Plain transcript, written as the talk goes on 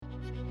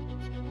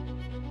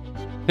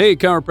Hey,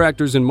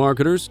 chiropractors and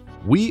marketers.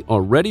 We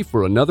are ready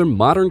for another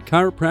modern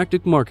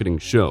chiropractic marketing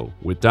show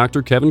with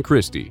Dr. Kevin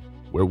Christie,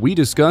 where we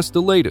discuss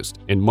the latest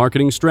in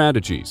marketing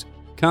strategies,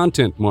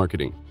 content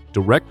marketing,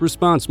 direct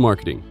response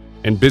marketing,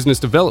 and business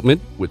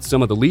development with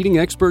some of the leading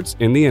experts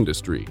in the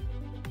industry.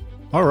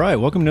 All right,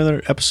 welcome to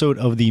another episode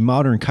of the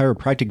Modern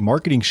Chiropractic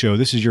Marketing Show.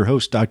 This is your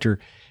host, Dr.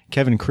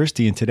 Kevin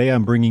Christie, and today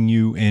I'm bringing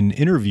you an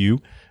interview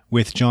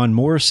with Jon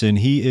Morrison.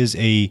 He is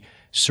a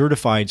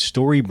certified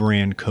story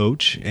brand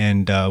coach,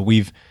 and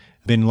we've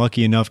been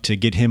lucky enough to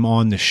get him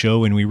on the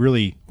show, and we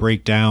really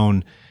break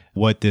down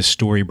what this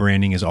story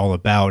branding is all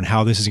about and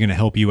how this is going to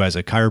help you as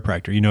a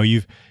chiropractor. You know,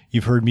 you've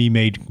heard me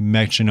made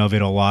mention of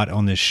it a lot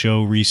on this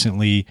show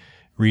recently,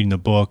 reading the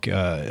book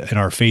in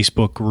our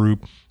Facebook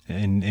group,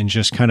 and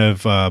just kind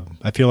of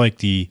I feel like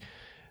the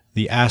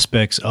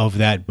aspects of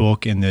that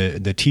book and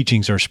the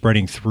teachings are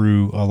spreading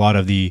through a lot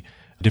of the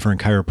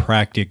different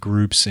chiropractic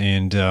groups,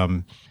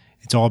 and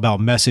it's all about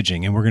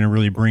messaging, and we're going to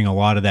really bring a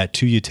lot of that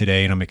to you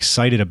today, and I'm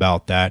excited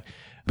about that.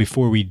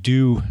 Before we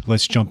do,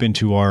 let's jump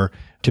into our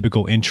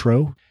typical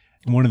intro.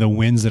 One of the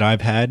wins that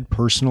I've had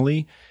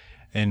personally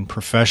and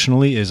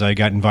professionally is I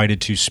got invited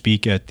to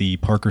speak at the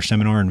Parker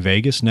Seminar in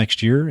Vegas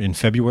next year in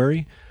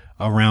February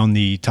around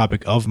the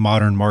topic of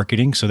modern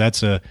marketing. So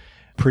that's a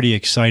pretty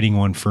exciting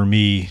one for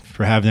me,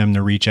 for have them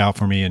to reach out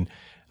for me and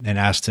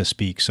ask to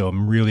speak. So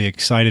I'm really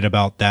excited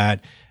about that.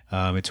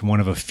 It's one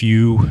of a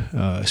few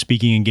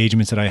speaking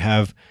engagements that I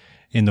have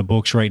in the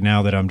books right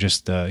now that I'm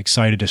just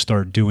excited to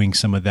start doing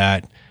some of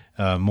that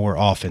more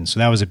often. So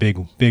that was a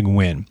big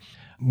win.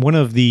 One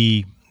of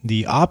the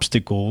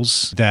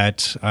obstacles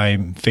that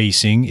I'm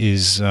facing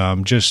is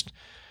just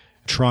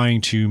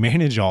trying to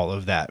manage all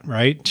of that,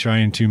 right?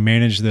 Trying to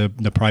manage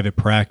the private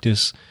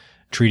practice,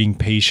 treating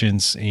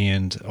patients,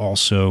 and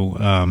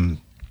also,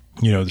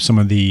 some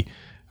of the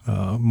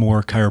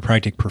more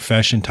chiropractic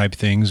profession type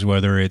things,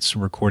 whether it's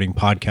recording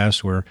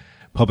podcasts or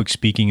public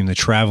speaking and the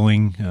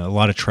traveling, a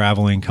lot of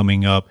traveling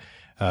coming up.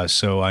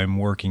 So I'm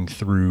working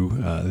through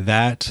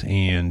that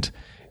and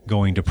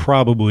going to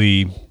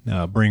probably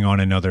bring on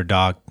another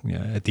doc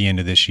at the end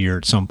of this year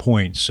at some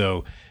point.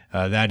 So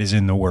that is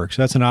in the works.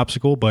 That's an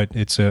obstacle, but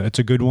it's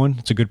a good one.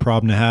 It's a good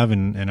problem to have,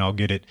 and I'll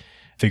get it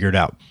figured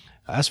out.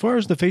 As far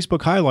as the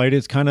Facebook highlight,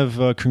 it's kind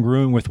of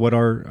congruent with what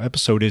our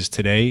episode is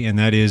today, and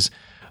that is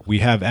we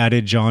have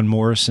added Jon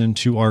Morrison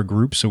to our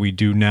group. So we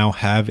do now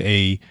have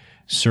a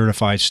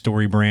certified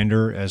story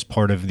brander as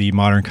part of the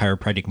Modern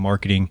Chiropractic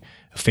Marketing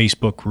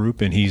Facebook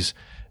group, and he's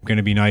going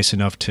to be nice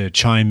enough to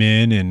chime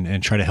in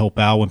and try to help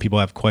out when people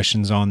have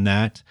questions on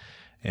that,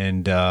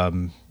 and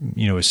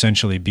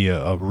essentially be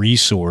a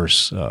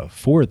resource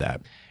for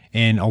that.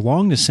 And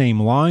along the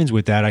same lines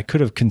with that, I could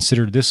have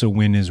considered this a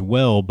win as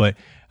well, but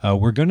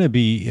we're going to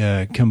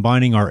be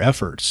combining our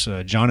efforts.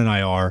 Jon and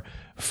I are,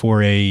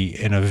 for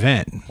an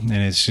event, and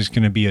it's just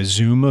going to be a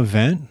Zoom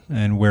event,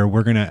 and where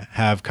we're going to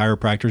have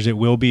chiropractors. It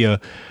will be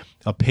a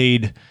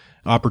paid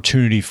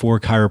opportunity for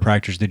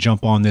chiropractors to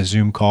jump on this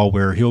Zoom call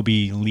where he'll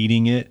be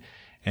leading it,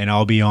 and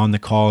I'll be on the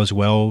call as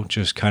well,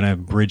 just kind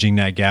of bridging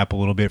that gap a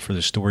little bit for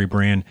the story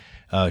brand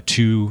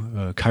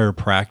to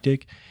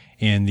chiropractic.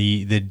 And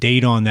the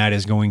date on that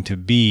is going to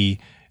be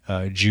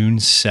June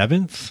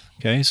 7th.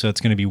 Okay, so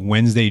it's going to be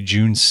Wednesday,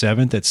 June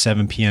 7th at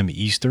 7 p.m.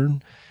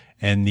 Eastern.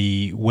 And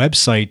the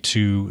website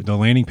to the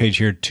landing page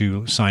here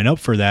to sign up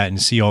for that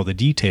and see all the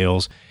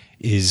details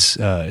is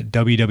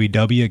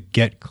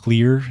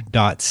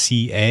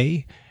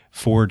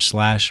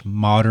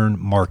www.getclear.ca/modern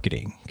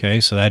marketing. Okay,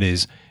 so that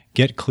is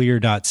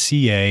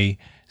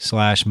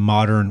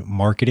getclear.ca/modern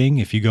marketing.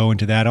 If you go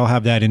into that, I'll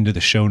have that into the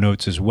show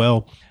notes as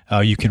well.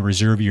 You can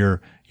reserve your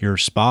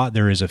spot.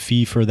 There is a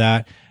fee for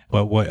that.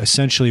 But what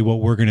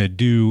we're going to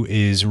do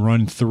is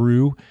run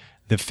through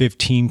the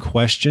 15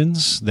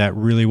 questions that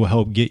really will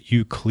help get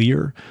you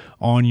clear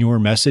on your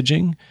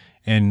messaging,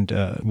 and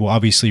we'll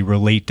obviously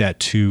relate that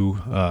to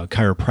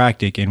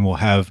chiropractic, and we'll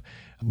have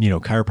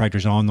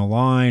chiropractors on the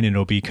line, and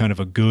it'll be kind of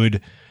a good,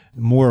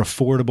 more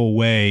affordable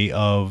way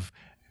of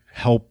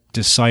help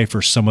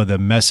decipher some of the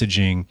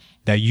messaging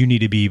that you need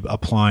to be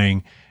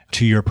applying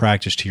to your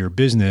practice, to your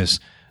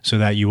business, so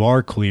that you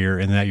are clear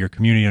and that your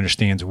community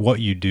understands what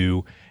you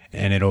do,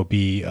 and it'll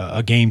be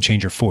a game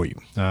changer for you.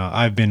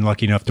 I've been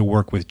lucky enough to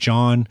work with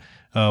Jon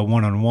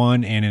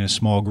one-on-one and in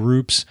small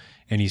groups,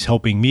 and he's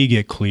helping me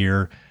get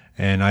clear,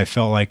 and I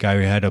felt like I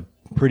had a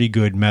pretty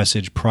good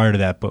message prior to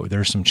that, but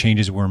there's some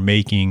changes we're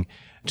making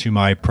to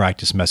my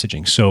practice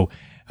messaging. So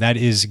that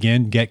is,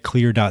 again,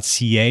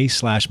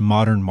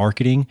 getclear.ca/modern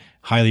marketing.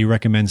 Highly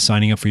recommend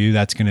signing up for you.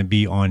 That's going to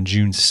be on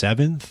June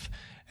 7th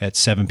at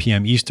 7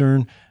 p.m.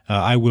 Eastern.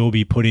 I will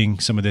be putting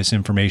some of this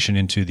information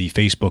into the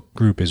Facebook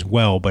group as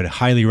well, but I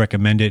highly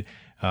recommend it.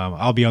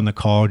 I'll be on the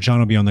call. Jon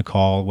will be on the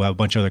call. We'll have a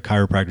bunch of other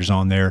chiropractors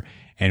on there,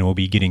 and we'll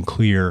be getting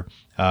clear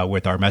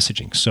with our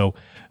messaging. So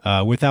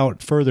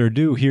without further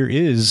ado, here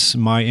is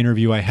my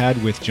interview I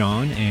had with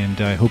Jon, and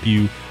I hope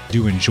you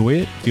do enjoy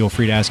it. Feel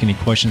free to ask any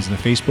questions in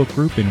the Facebook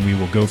group, and we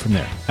will go from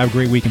there. Have a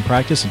great week in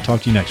practice, and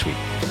talk to you next week.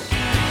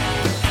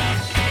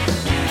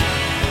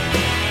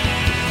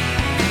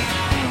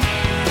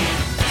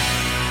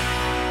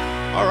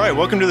 right,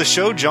 welcome to the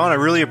show, Jon. I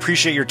really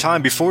appreciate your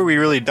time. Before we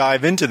really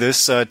dive into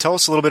this, tell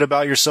us a little bit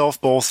about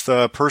yourself, both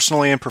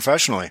personally and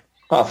professionally.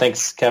 Oh,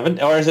 thanks, Kevin.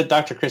 Or is it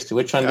Dr. Christie?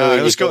 Which one do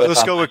we let's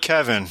go with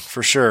Kevin,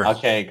 for sure.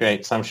 Okay,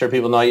 great. So I'm sure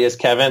people know you as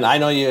Kevin. I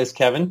know you as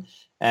Kevin.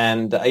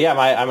 And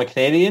I'm a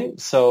Canadian,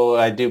 so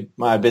I do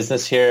my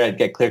business here at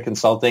Get Clear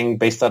Consulting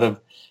based out of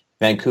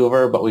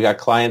Vancouver, but we got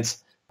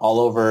clients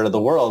all over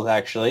the world,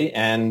 actually.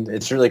 And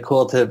it's really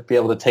cool to be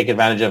able to take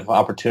advantage of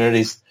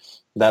opportunities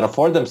that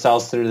afford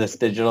themselves through this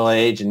digital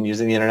age and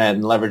using the internet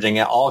and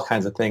leveraging all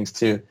kinds of things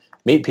to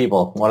meet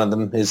people. One of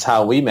them is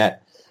how we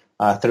met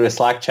through a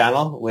Slack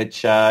channel,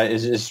 which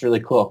is just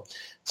really cool.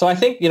 So I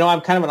think,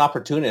 I'm kind of an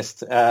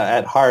opportunist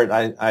at heart.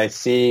 I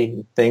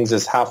see things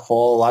as half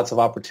full, lots of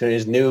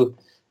opportunities, new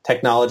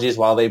technologies.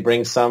 While they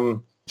bring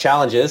some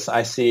challenges,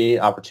 I see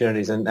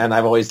opportunities, and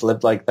I've always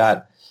lived like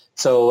that.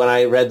 So when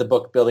I read the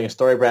book Building a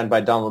Story Brand by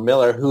Don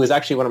Miller, who is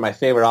actually one of my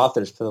favorite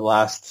authors for the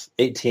last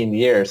 18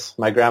 years,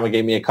 my grandma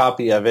gave me a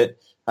copy of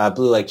it,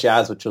 Blue Like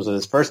Jazz, which was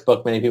his first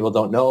book. Many people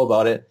don't know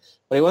about it,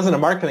 but he wasn't a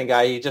marketing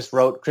guy. He just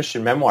wrote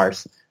Christian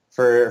memoirs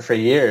for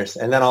years.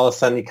 And then all of a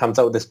sudden he comes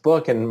out with this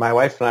book, and my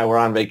wife and I were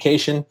on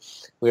vacation.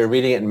 We were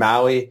reading it in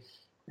Maui,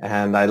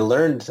 and I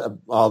learned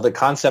all the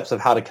concepts of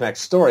how to connect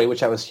story,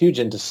 which I was huge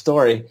into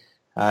story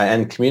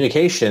and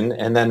communication,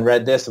 and then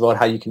read this about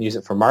how you can use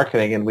it for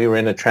marketing. And we were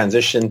in a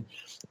transition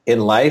in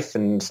life.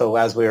 And so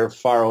as we were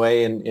far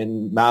away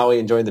in Maui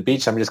enjoying the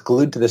beach, I'm just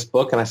glued to this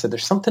book. And I said,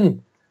 there's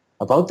something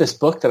about this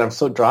book that I'm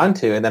so drawn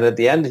to. And then at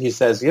the end, he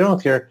says,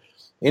 if you're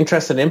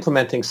interested in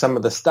implementing some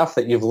of the stuff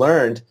that you've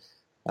learned,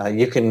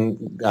 you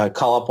can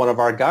call up one of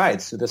our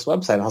guides through this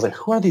website. And I was like,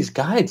 who are these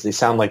guides? They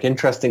sound like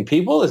interesting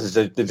people. Is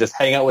it they just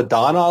hang out with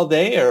Don all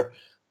day, or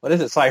what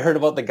is it? So I heard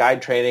about the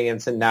guide training, and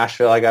it's in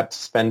Nashville. I got to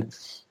spend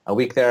a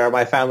week there.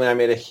 My family and I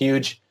made a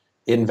huge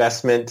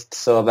investment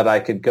so that I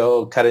could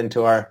go cut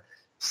into our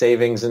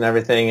savings and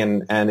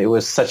everything. And it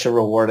was such a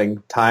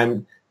rewarding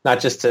time, not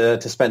just to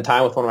spend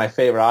time with one of my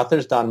favorite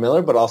authors, Don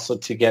Miller, but also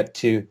to get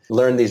to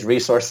learn these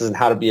resources and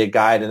how to be a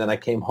guide. And then I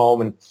came home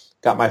and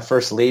got my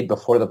first lead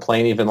before the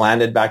plane even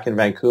landed back in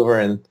Vancouver.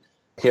 And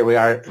here we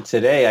are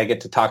today. I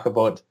get to talk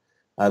about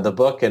the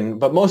book,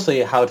 but mostly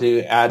how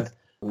to add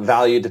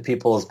value to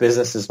people's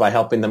businesses by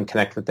helping them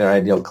connect with their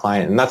ideal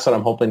client. And that's what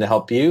I'm hoping to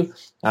help you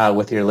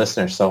with your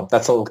listeners. So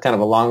that's kind of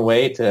a long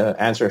way to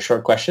answer a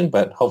short question,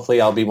 but hopefully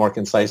I'll be more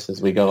concise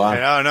as we go on.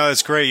 Yeah, no,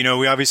 it's great.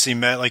 We obviously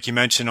met, like you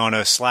mentioned, on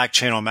a Slack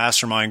channel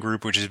mastermind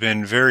group, which has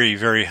been very,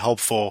 very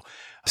helpful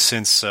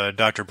since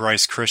Dr.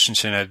 Bryce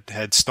Christensen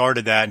had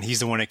started that, and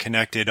he's the one that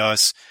connected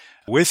us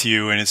with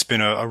you, and it's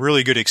been a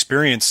really good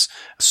experience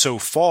so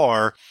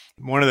far.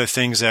 One of the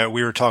things that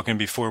we were talking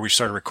before we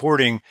started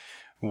recording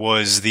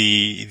was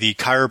the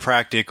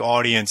chiropractic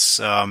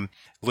audience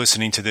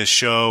listening to this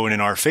show and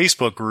in our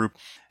Facebook group,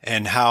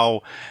 and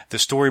how the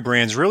story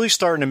brand's really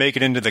starting to make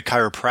it into the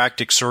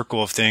chiropractic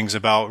circle of things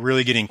about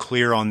really getting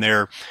clear on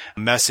their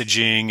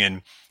messaging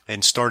and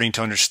starting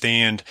to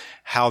understand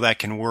how that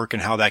can work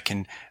and how that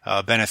can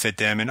benefit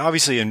them, and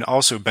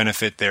also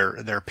benefit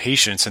their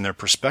patients and their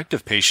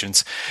prospective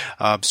patients.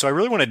 So I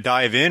really want to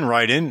dive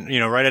right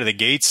out of the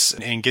gates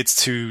and get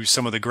to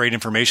some of the great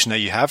information that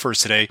you have for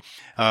us today.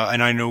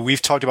 And I know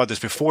we've talked about this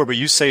before, but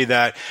you say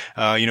that,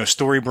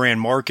 story brand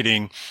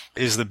marketing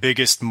is the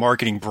biggest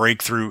marketing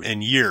breakthrough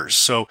in years.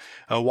 So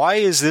why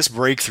is this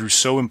breakthrough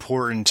so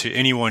important to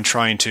anyone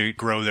trying to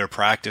grow their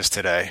practice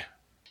today?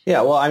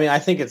 Yeah, well, I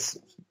think it's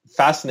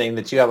fascinating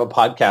that you have a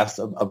podcast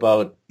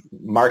about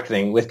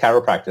marketing with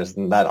chiropractors,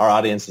 and that our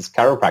audience is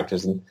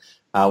chiropractors. And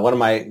one of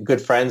my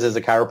good friends is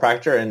a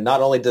chiropractor, and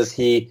not only does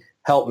he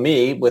help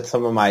me with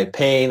some of my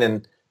pain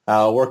and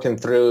working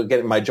through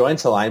getting my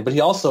joints aligned, but he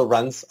also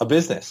runs a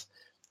business.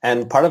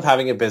 And part of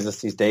having a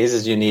business these days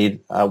is you need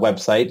a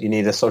website, you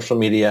need a social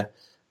media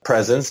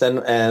presence,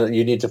 and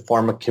you need to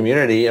form a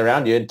community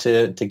around you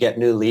to get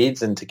new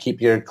leads and to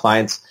keep your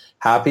clients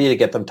happy, to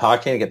get them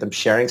talking, to get them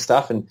sharing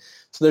stuff. And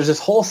so there's this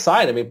whole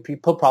side.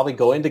 People probably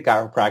go into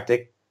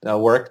chiropractic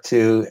work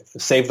to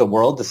save the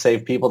world, to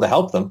save people, to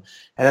help them.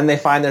 And then they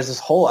find there's this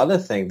whole other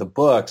thing, the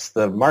books,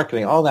 the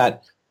marketing, all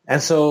that.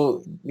 And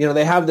so,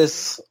 they have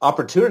this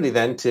opportunity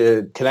then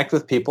to connect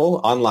with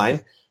people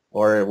online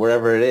or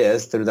wherever it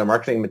is through their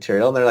marketing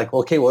material. And they're like,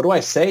 well, okay, what do I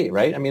say,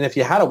 right? If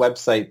you had a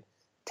website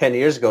 10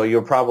 years ago, you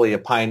were probably a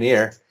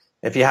pioneer.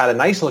 If you had a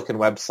nice looking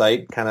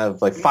website kind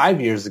of like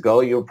 5 years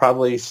ago, you were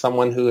probably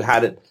someone who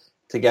had it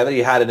together.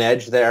 You had an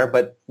edge there.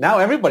 But now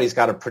everybody's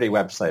got a pretty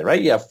website,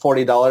 right? You have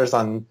 $40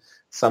 on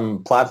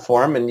some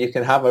platform and you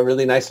can have a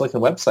really nice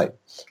looking website.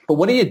 But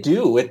what do you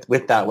do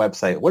with that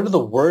website? What are the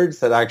words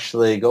that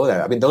actually go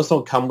there? Those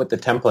don't come with the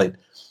template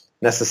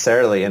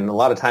necessarily. And a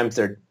lot of times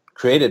they're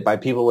created by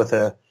people with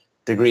a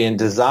degree in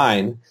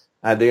design.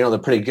 They're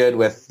pretty good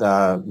with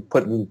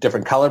putting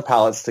different color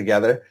palettes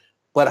together.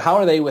 But how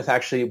are they with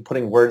actually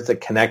putting words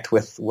that connect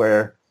with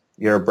where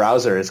your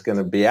browser is going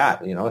to be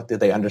at? Do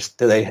they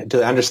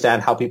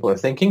understand how people are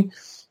thinking?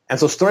 And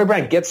so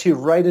StoryBrand gets you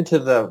right into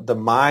the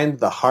mind,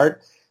 the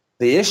heart,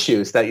 the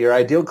issues that your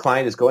ideal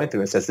client is going through,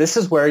 and says, this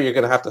is where you're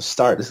going to have to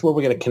start. This is where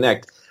we're going to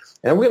connect.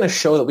 And we're going to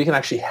show that we can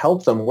actually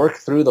help them work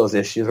through those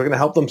issues. We're going to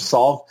help them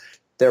solve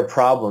their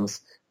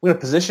problems. We're going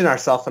to position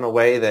ourselves in a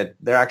way that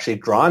they're actually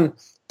drawn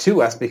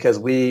to us because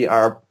we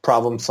are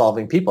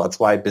problem-solving people. That's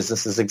why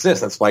businesses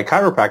exist. That's why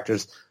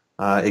chiropractors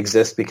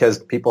exist, because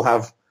people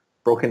have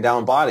broken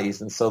down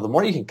bodies. And so the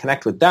more you can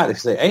connect with that, if you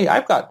say, hey,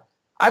 I've got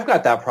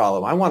that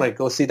problem. I want to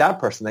go see that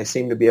person. They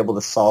seem to be able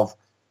to solve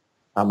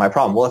my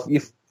problem. Well,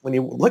 when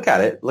you look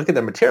at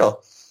the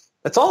material,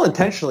 it's all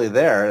intentionally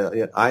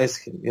there.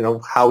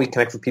 How we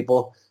connect with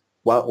people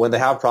when they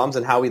have problems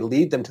and how we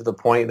lead them to the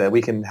point that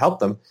we can help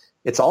them.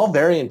 It's all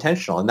very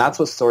intentional. And that's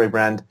what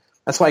StoryBrand,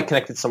 that's why it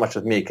connected so much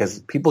with me, because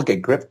people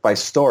get gripped by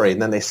story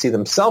and then they see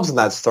themselves in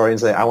that story and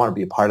say, I want to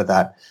be a part of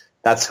that.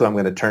 That's who I'm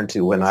going to turn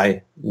to when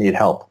I need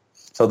help.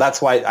 So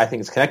that's why I think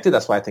it's connected.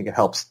 That's why I think it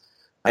helps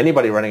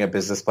anybody running a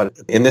business. But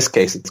in this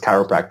case, it's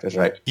chiropractors,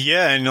 right?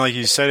 Yeah. And like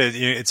you said,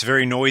 it's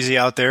very noisy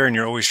out there and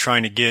you're always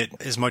trying to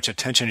get as much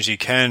attention as you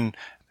can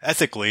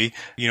ethically.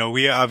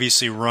 We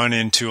obviously run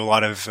into a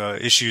lot of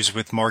issues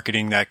with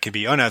marketing that can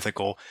be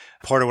unethical.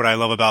 Part of what I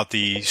love about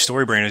the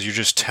StoryBrand is you're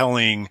just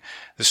telling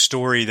the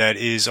story that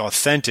is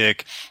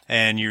authentic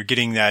and you're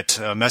getting that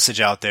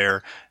message out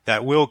there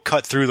that will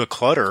cut through the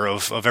clutter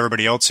of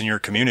everybody else in your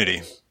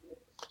community.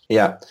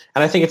 Yeah.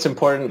 And I think it's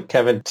important,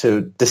 Kevin,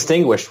 to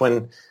distinguish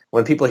when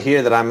people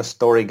hear that I'm a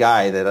story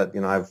guy, that,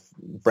 I've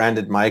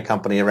branded my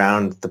company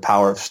around the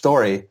power of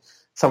story.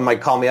 Someone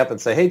might call me up and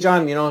say, hey,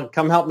 John,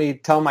 come help me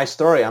tell my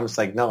story. I'm just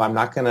like, no, I'm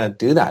not going to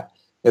do that.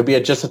 It would be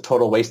just a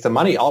total waste of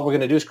money. All we're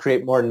going to do is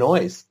create more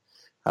noise.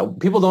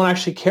 People don't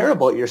actually care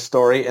about your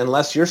story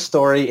unless your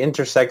story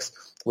intersects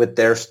with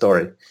their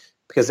story.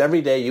 Because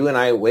every day you and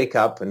I wake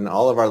up, and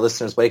all of our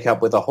listeners wake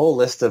up with a whole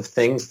list of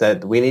things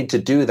that we need to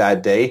do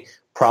that day,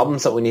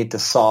 problems that we need to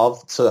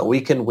solve so that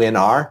we can win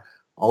our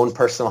own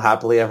personal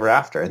happily ever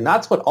after. And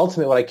that's what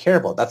I care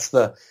about. That's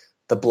the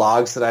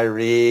blogs that I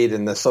read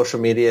and the social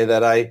media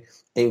that I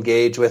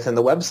engage with and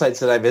the websites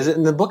that I visit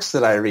and the books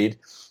that I read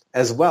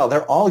as well.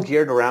 They're all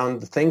geared around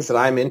the things that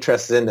I'm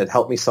interested in that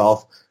help me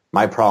solve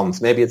my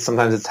problems. Maybe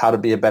sometimes it's how to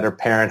be a better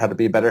parent, how to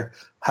be a better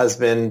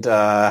husband,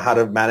 how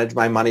to manage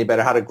my money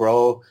better, how to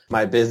grow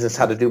my business,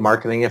 how to do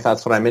marketing if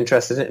that's what I'm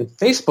interested in. And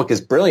Facebook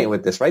is brilliant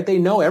with this, right? They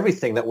know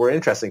everything that we're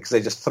interested in because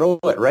they just throw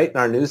it right in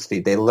our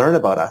newsfeed. They learn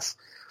about us.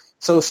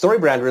 So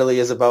StoryBrand really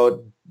is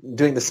about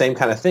doing the same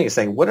kind of thing,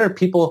 saying, what are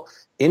people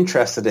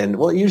interested in?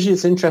 Well, usually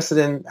it's interested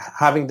in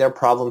having their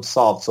problem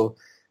solved. So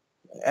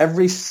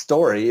every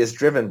story is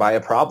driven by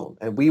a problem.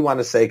 And we want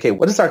to say, okay,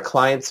 what is our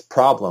client's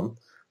problem?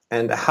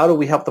 And how do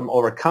we help them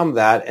overcome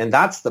that? And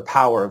that's the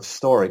power of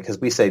story, because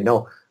we say,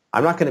 no,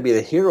 I'm not going to be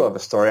the hero of a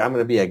story. I'm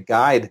going to be a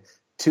guide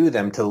to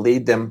them to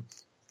lead them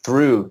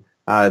through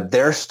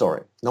their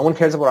story. No one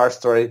cares about our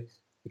story.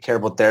 We care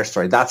about their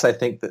story. That's, I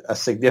think, a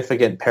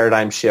significant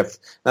paradigm shift.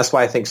 That's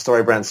why I think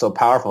StoryBrand is so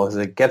powerful, is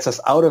it gets us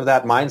out of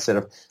that mindset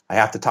of I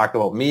have to talk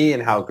about me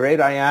and how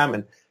great I am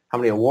and how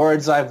many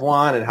awards I've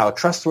won and how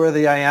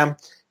trustworthy I am,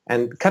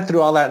 and cut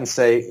through all that and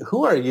say,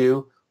 who are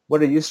you?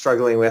 What are you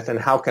struggling with? And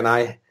how can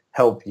I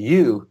help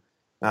you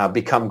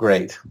become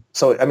great?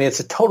 So, it's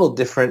a total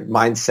different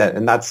mindset,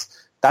 and that's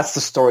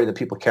the story that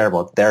people care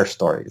about, their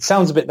story. It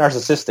sounds a bit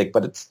narcissistic,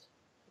 but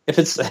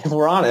if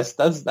we're honest,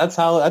 that's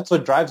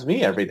what drives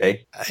me every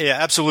day. Yeah,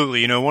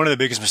 absolutely. One of the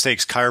biggest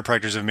mistakes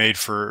chiropractors have made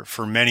for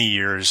many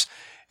years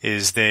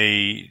is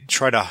they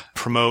try to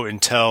promote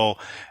and tell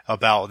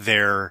about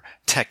their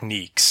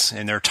techniques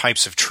and their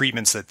types of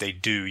treatments that they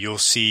do. You'll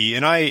see,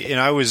 and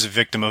I was a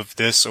victim of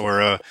this,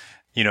 or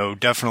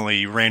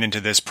definitely ran into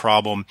this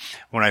problem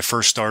when I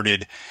first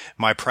started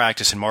my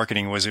practice in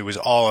marketing. It was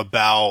all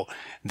about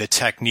the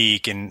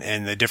technique and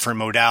the different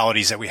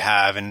modalities that we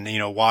have, and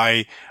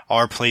why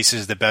our place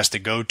is the best to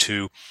go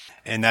to.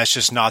 And that's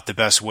just not the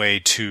best way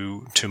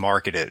to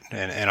market it.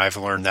 And I've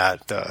learned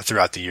that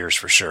throughout the years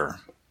for sure.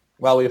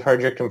 Well, we've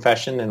heard your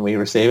confession and we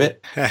receive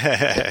it.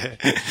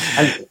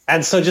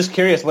 and so just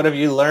curious, what have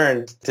you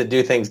learned to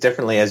do things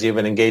differently as you've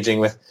been engaging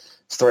with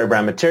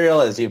StoryBrand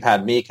material, as you've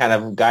had me kind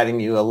of guiding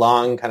you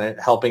along, kind of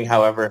helping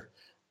however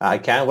I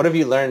can? What have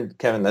you learned,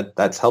 Kevin,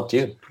 that's helped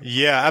you?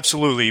 Yeah,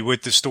 absolutely.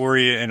 With the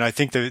story, and I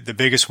think the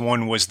biggest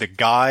one was the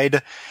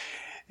guide.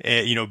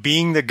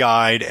 Being the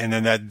guide, and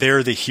then that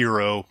they're the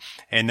hero,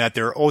 and that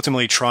they're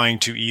ultimately trying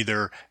to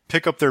either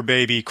pick up their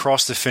baby,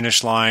 cross the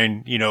finish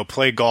line,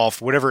 play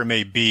golf, whatever it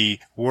may be,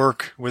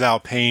 work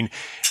without pain.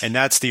 And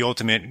that's the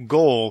ultimate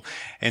goal.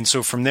 And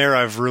so from there,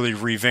 I've really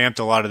revamped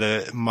a lot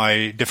of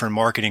my different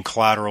marketing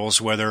collaterals,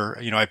 whether,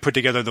 I put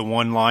together the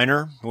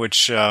one-liner,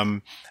 which,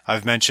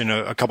 I've mentioned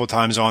a couple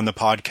times on the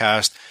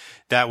podcast.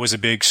 That was a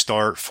big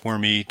start for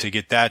me to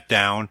get that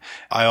down.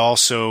 I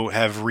also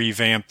have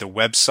revamped the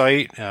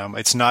website.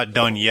 It's not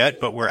done yet,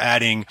 but we're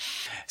adding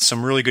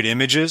some really good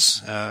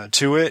images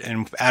to it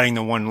and adding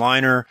the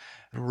one-liner,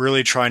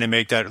 really trying to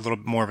make that a little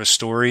bit more of a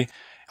story.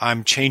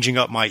 I'm changing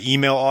up my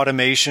email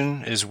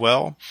automation as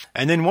well.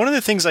 And then one of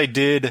the things I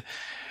did,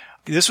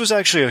 this was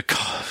actually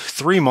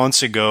 3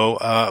 months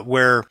ago,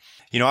 where,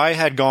 I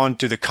had gone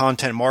through the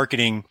content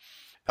marketing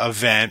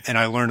event and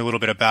I learned a little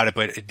bit about it,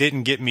 but it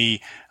didn't get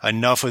me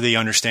enough of the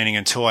understanding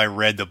until I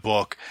read the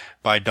book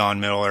by Don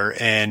Miller.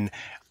 And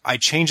I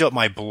changed up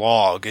my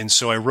blog. And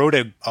so I wrote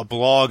a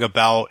blog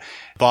about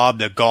Bob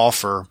the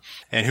golfer,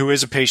 and who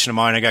is a patient of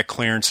mine. I got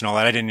clearance and all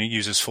that. I didn't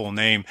use his full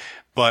name,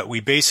 but we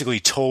basically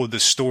told the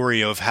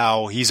story of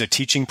how he's a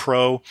teaching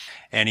pro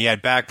and he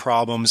had back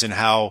problems and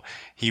how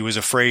he was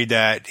afraid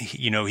that,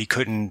 he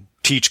couldn't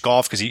teach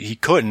golf because he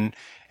couldn't.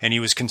 And he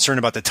was concerned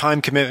about the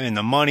time commitment and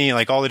the money,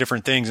 like all the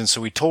different things. And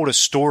so we told a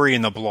story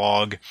in the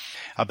blog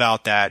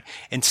about that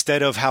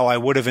instead of how I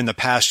would have in the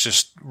past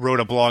just wrote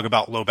a blog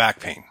about low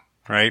back pain.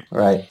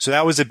 Right. So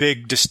that was a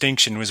big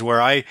distinction, was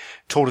where I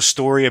told a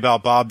story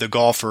about Bob the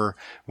golfer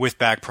with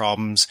back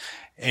problems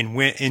and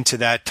went into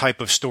that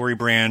type of story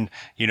brand,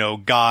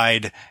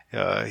 guide,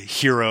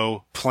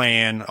 hero,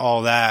 plan,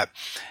 all that.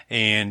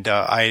 And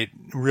I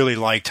really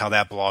liked how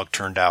that blog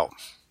turned out.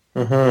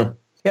 Mm-hmm.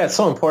 Yeah, it's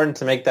so important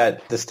to make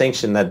that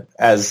distinction that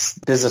as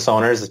business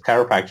owners, as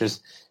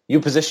chiropractors, you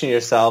position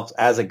yourself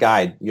as a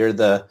guide. You're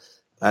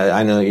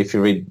I know if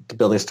you read the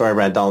Building Story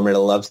Brand, Donald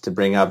Miller loves to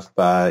bring up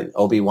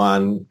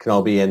Obi-Wan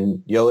Kenobi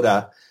and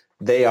Yoda.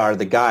 They are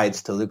the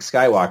guides to Luke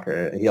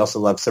Skywalker. He also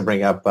loves to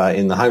bring up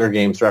in the Hunger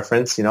Games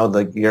reference,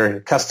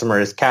 your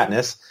customer is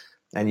Katniss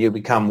and you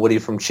become Woody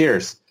from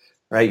Cheers,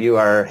 right? You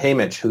are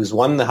Haymitch, who's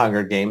won the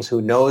Hunger Games, who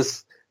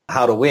knows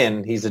how to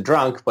win. He's a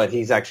drunk, but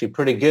he's actually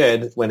pretty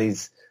good when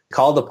he's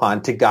called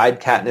upon to guide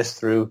Katniss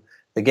through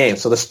the game.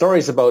 So the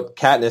story's about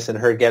Katniss and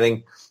her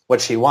getting what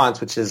she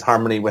wants, which is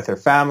harmony with her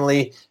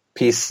family,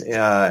 peace,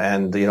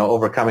 and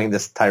overcoming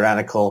this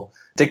tyrannical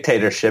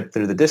dictatorship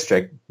through the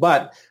district.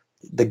 But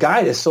the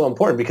guide is so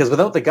important because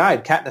without the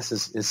guide,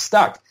 Katniss is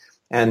stuck.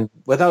 And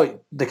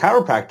without the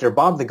chiropractor,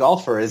 Bob the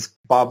golfer is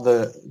Bob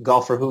the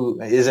golfer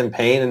who is in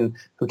pain and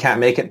who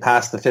can't make it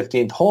past the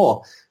 15th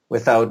hole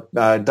without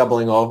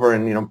doubling over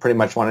and pretty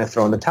much wanting to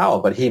throw in the towel.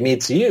 But he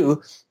meets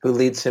you, who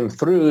leads him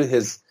through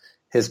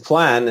his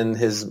plan and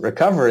his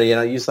recovery.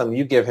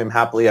 You give him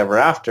happily ever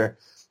after.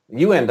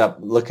 You end up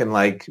looking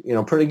like,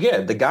 pretty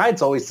good. The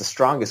guide's always the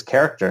strongest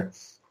character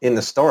in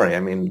the story.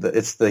 I mean,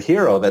 it's the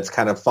hero that's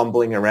kind of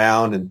fumbling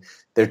around and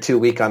they're too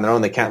weak on their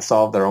own. They can't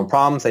solve their own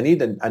problems. They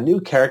need a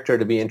new character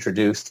to be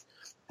introduced.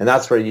 And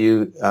that's where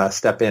you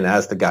step in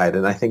as the guide.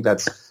 And I think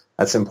that's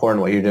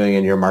important what you're doing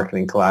in your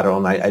marketing collateral.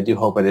 And I do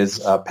hope it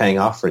is paying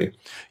off for you.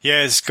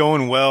 Yeah, it's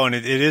going well. And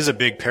it is a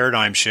big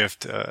paradigm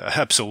shift.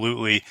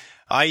 Absolutely.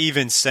 I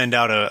even send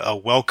out a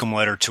welcome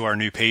letter to our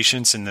new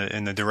patients in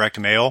the direct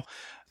mail.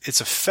 It's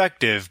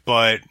effective,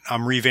 but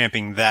I'm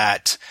revamping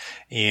that.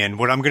 And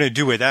what I'm going to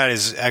do with that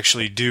is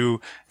actually do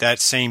that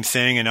same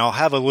thing. And I'll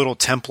have a little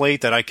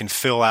template that I can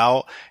fill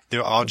out.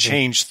 I'll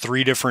change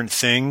 3 different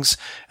things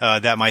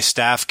that my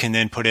staff can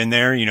then put in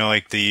there,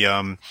 like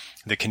the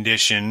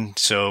condition.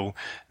 So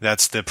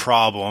that's the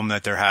problem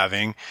that they're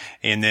having.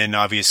 And then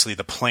obviously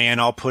the plan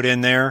I'll put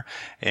in there.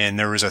 And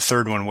there was a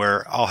third one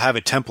where I'll have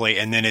a template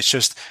and then it's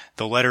just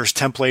the letters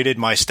templated.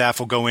 My staff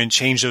will go in,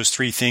 change those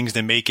 3 things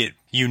to make it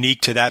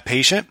unique to that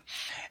patient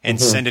and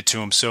send it to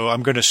them. So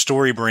I'm going to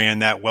story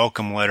brand that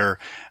welcome letter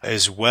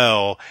as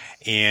well.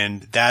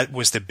 And that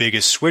was the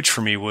biggest switch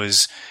for me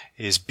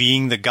is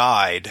being the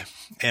guide.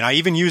 And I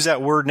even use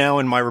that word now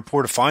in my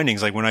report of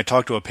findings. Like when I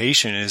talk to a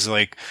patient is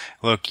like,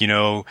 look,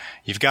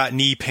 you've got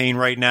knee pain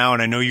right now.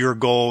 And I know your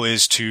goal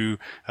is to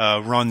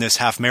run this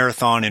half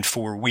marathon in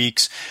 4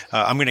 weeks.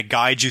 I'm going to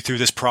guide you through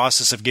this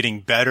process of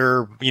getting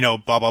better, blah,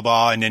 blah,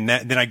 blah. And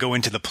then I go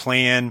into the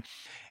plan.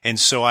 And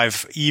so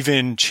I've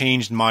even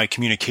changed my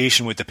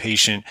communication with the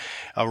patient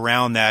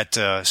around that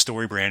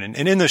story brand.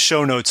 And in the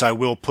show notes, I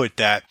will put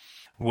that,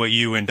 what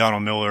you and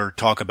Donald Miller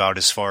talk about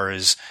as far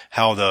as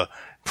how the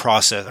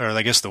process, or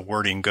I guess the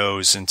wording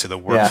goes into the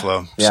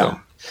workflow. Yeah.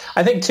 So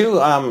I think too,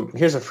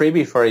 here's a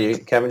freebie for you,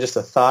 Kevin, just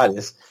a thought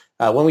is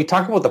when we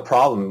talk about the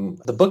problem,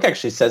 the book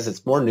actually says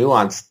it's more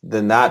nuanced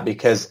than that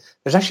because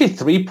there's actually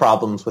 3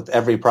 problems with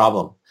every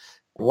problem.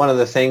 One of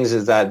the things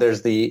is that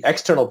there's the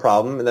external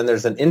problem and then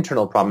there's an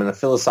internal problem and a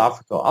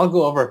philosophical. I'll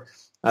go over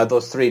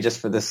those 3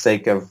 just for the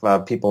sake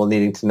of people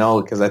needing to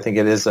know because I think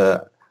it is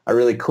a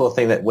really cool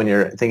thing that when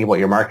you're thinking about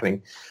your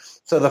marketing.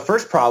 So the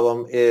first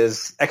problem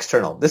is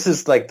external. This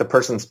is like the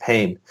person's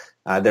pain.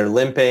 They're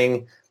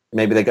limping.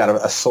 Maybe they got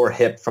a sore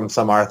hip from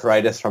some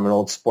arthritis from an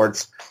old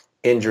sports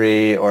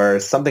injury or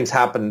something's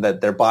happened that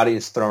their body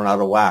is thrown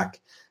out of whack.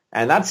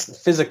 And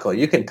that's physical.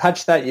 You can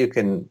touch that. You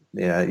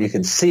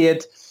can see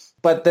it.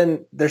 But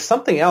then there's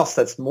something else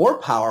that's more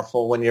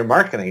powerful when you're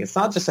marketing. It's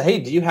not just, hey,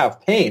 do you have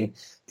pain?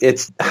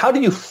 It's how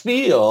do you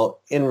feel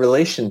in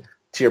relation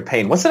to your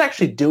pain? What's it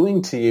actually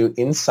doing to you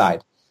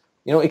inside?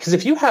 Because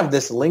if you have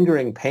this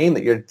lingering pain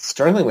that you're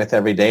struggling with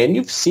every day and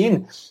you've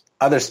seen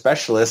other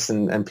specialists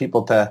and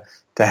people to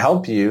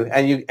help you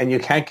and you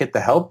can't get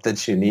the help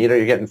that you need or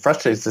you're getting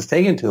frustrated, it's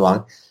taking too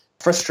long.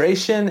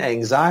 Frustration,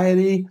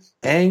 anxiety,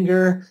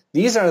 anger,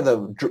 these are the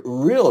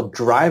real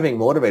driving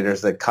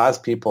motivators that cause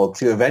people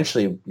to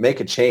eventually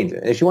make a change.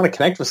 And if you want to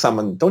connect with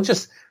someone, don't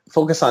just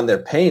focus on their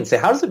pain. Say,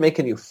 how does it make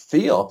you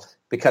feel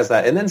because of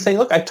that? And then say,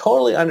 look, I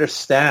totally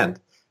understand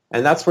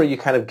And that's where you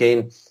kind of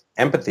gain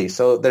empathy.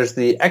 So there's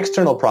the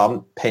external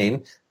problem,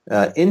 pain,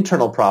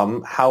 internal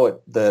problem, how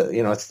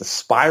it's the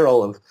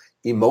spiral of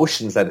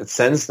emotions that it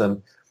sends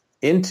them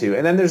into.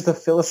 And then there's the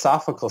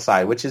philosophical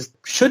side, which is,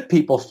 should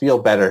people feel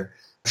better?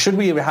 Should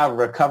we have a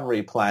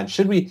recovery plan?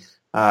 Should we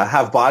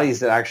have bodies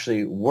that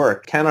actually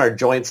work? Can our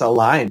joints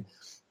align?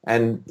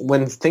 And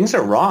when things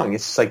are wrong,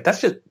 it's like,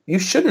 you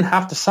shouldn't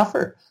have to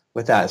suffer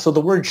with that. So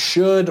the word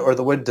should or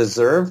the word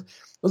deserve,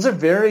 those are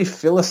very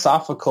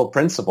philosophical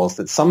principles,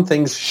 that some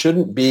things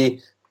shouldn't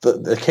be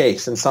the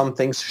case and some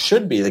things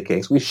should be the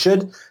case. We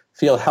should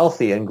feel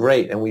healthy and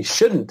great, and we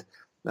shouldn't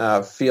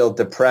feel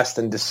depressed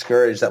and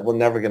discouraged that we're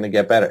never going to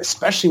get better,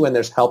 especially when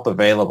there's help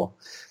available.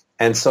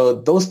 And so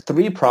those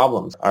three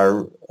problems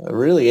are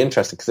really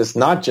interesting, because it's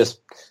not just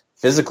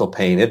physical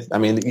pain.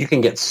 You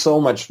can get so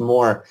much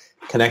more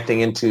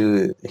connecting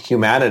into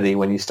humanity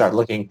when you start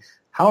looking,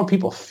 how are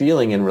people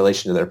feeling in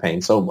relation to their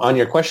pain? So on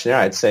your questionnaire,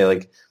 I'd say,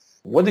 like,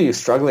 what are you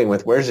struggling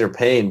with? Where's your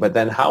pain? But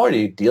then how are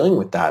you dealing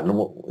with that?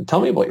 And tell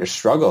me about your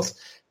struggles,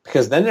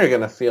 because then they're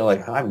going to feel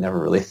like, I've never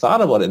really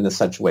thought about it in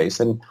such ways.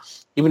 And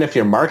even if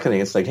you're marketing,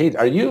 it's like, hey,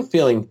 are you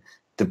feeling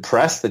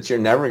depressed that you're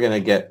never going to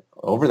get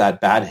over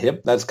that bad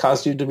hip that's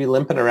caused you to be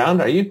limping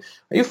around? Are you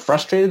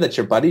frustrated that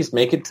your buddies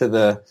make it to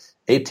the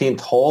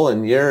 18th hole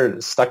and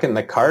you're stuck in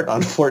the cart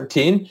on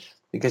 14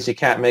 because you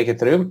can't make it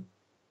through?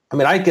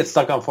 I get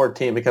stuck on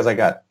 14 because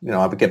I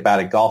would get bad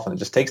at golf and it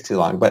just takes too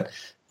long. But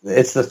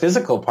it's the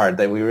physical part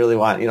that we really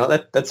want.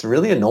 That's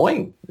really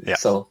annoying. Yeah.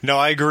 So no,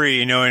 I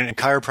agree. And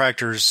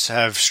chiropractors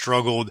have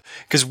struggled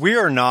because we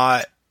are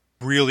not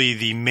really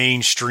the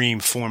mainstream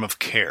form of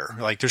care.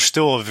 Like, there's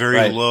still a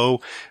very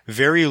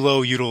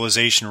low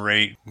utilization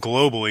rate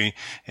globally.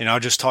 And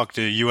I'll just talk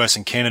to US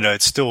and Canada.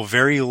 It's still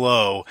very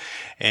low,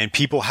 and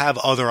people have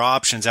other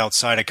options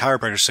outside of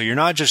chiropractors. So you're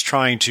not just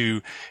trying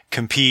to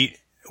compete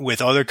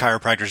with other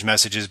chiropractors'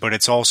 messages, but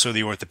it's also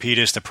the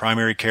orthopedist, the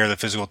primary care, the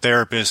physical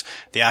therapist,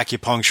 the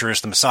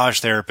acupuncturist, the massage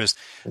therapist.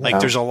 Yeah. Like,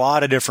 there's a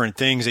lot of different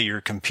things that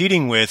you're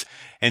competing with.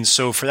 And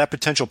so for that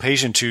potential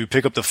patient to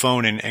pick up the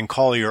phone and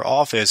call your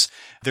office,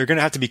 they're going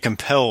to have to be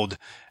compelled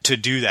to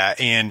do that.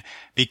 And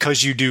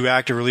because you do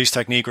active release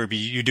technique, or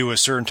you do a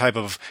certain type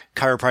of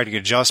chiropractic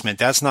adjustment,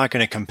 that's not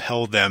going to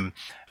compel them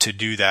to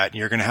do that.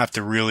 You're going to have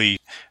to really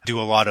do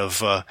a lot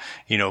of,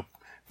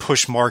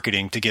 push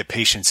marketing to get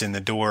patients in the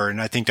door. And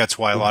I think that's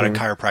why a lot of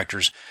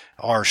chiropractors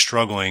are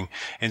struggling.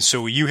 And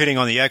so you hitting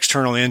on the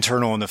external,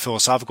 internal, and the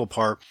philosophical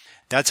part,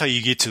 that's how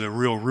you get to the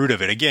real root of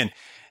it. Again,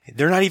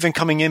 they're not even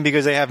coming in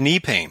because they have knee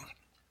pain,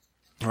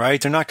 right?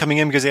 They're not coming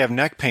in because they have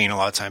neck pain a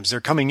lot of times. They're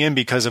coming in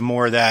because of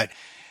more of that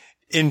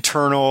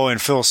internal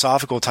and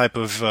philosophical type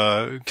of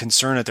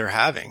concern that they're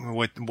having.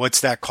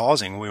 What's that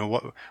causing?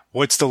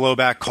 What's the low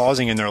back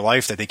causing in their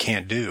life that they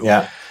can't do?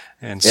 Yeah.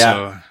 And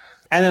so...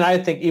 And then I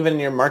think even in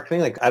your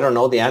marketing, like, I don't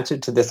know the answer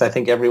to this. I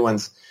think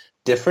everyone's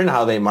different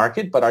how they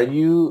market. But are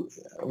you,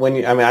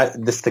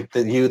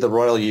 the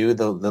royal you,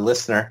 the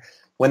listener,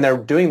 when they're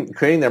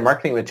creating their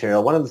marketing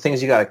material, one of the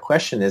things you got to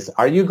question is,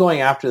 are you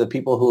going after the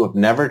people who have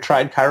never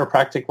tried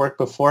chiropractic work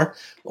before?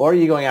 Or are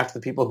you going after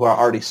the people who are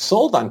already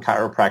sold on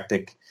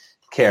chiropractic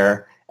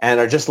care and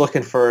are just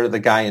looking for the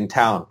guy in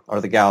town or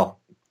the gal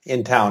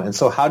in town? And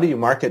so how do you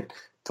market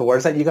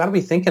towards that? You got to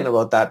be thinking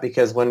about that,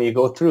 because when you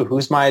go through,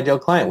 who's my ideal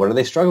client? What are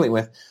they struggling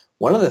with?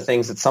 One of the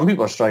things that some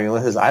people are struggling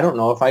with is, I don't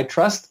know if I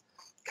trust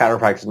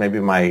chiropractors. Maybe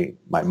my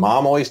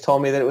mom always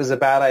told me that it was a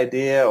bad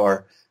idea,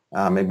 or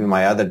maybe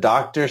my other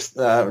doctors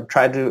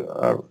tried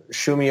to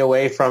shoo me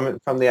away from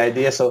the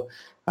idea. So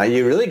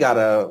you really got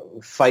to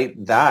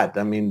fight that.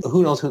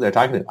 Who knows who they're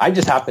talking to? I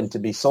just happened to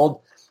be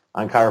sold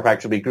on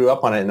chiropractic. We grew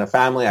up on it in a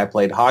family. I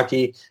played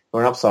hockey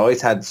growing up, so I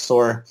always had a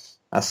sore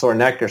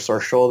neck or sore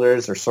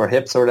shoulders or sore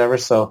hips or whatever.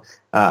 So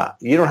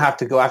you don't have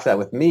to go after that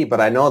with me, but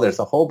I know there's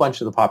a whole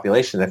bunch of the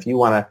population. If you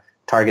want to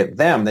target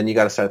them, then you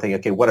got to start thinking,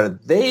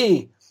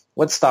 okay,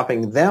 what's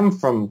stopping them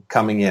from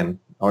coming in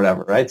or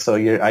whatever, right? So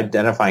you're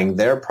identifying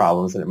their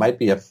problems, and it might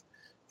be a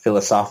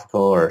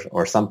philosophical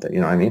or something, you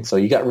know what I mean? So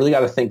you really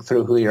got to think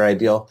through who your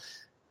ideal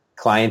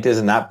client is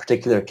in that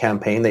particular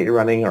campaign that you're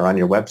running or on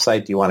your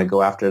website. Do you want to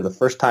go after the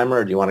first timer,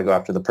 or do you want to go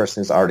after the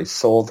person who's already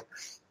sold?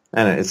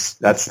 And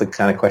that's the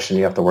kind of question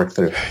you have to work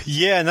through.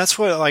 Yeah, and that's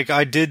what,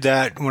 I did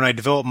that when I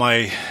developed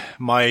my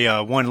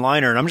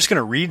one-liner, and I'm just going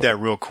to read that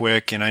real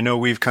quick. And I know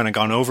we've kind of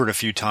gone over it a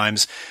few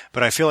times,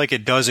 but I feel like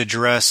it does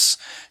address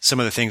some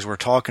of the things we're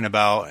talking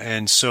about.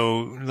 And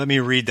so let me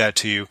read that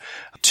to you.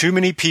 Too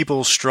many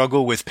people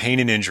struggle with pain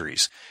and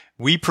injuries.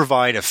 We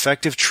provide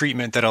effective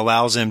treatment that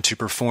allows them to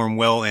perform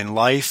well in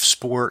life,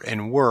 sport,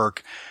 and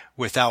work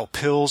without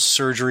pills,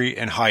 surgery,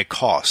 and high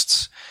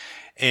costs.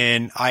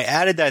 And I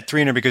added that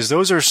 300 because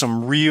those are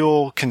some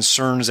real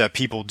concerns that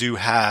people do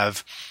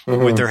have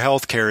with their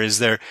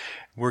healthcare.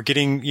 We're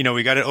getting,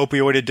 we got an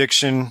opioid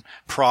addiction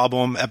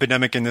problem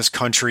epidemic in this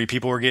country.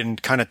 People are getting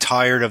kind of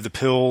tired of the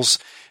pills.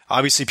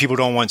 Obviously, people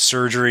don't want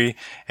surgery,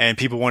 and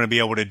people want to be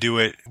able to do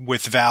it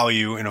with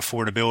value and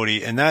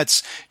affordability. And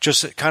that's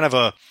just kind of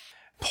a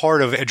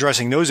part of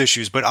addressing those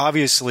issues, but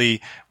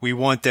obviously we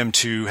want them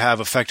to have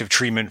effective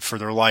treatment for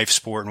their life,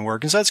 sport, and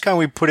work. And so that's kind of,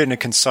 we put it in a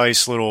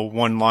concise little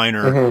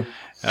one-liner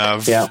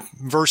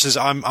versus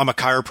I'm a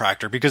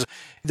chiropractor, because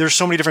there's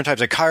so many different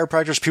types of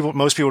chiropractors.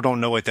 Most people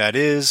don't know what that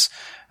is.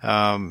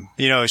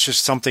 It's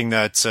just something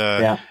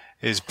that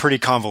is pretty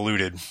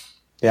convoluted.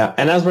 Yeah.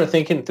 And as we're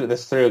thinking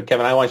through,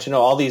 Kevin, I want you to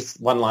know all these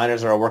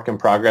one-liners are a work in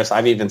progress.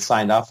 I've even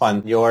signed off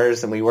on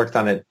yours and we worked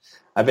on it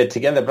a bit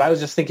together. But I was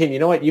just thinking, you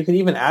know what, you can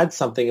even add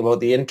something about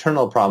the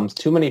internal problems.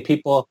 Too many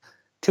people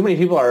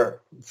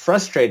are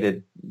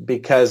frustrated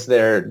because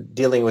they're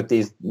dealing with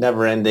these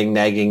never-ending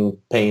nagging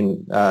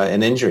pain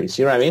and injuries.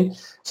 You know what I mean?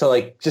 So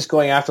like just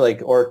going after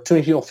or too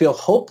many people feel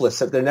hopeless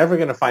that they're never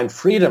going to find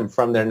freedom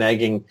from their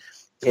nagging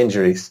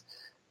injuries.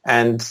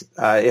 And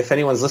if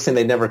anyone's listening,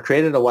 they never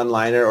created a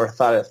one-liner or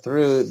thought it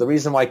through. The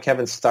reason why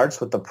Kevin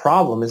starts with the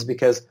problem is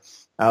because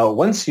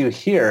once you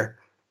hear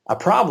a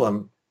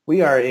problem,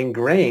 we are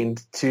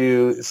ingrained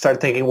to start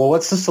thinking, well,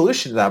 what's the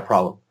solution to that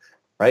problem,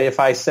 right? If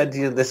I said to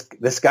you,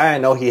 this guy, I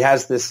know he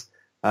has this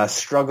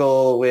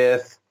struggle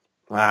with,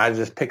 I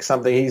just pick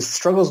something, he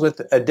struggles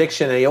with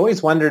addiction, and he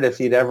always wondered if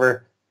he'd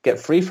ever get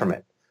free from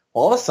it.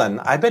 Well, all of a sudden,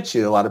 I bet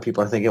you a lot of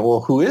people are thinking,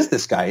 well, who is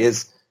this guy?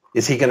 Is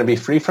he going to be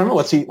free from it?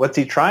 What's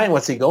he trying?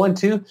 What's he going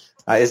to?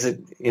 Is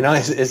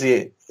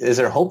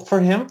there hope for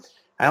him?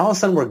 And all of a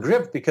sudden we're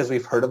gripped because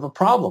we've heard of a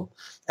problem.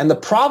 And the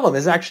problem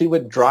is actually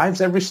what drives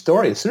every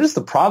story. As soon as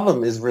the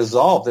problem is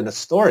resolved in a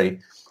story,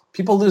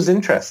 people lose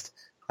interest.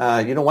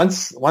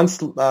 Once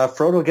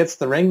Frodo gets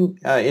the ring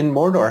in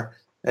Mordor,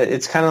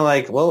 it's kind of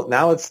like, well,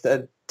 now it's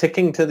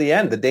ticking to the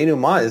end. The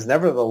denouement is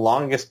never the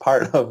longest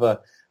part of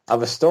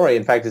a story.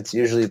 In fact, it's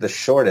usually the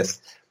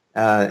shortest.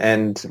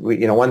 Once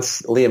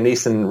Liam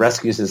Neeson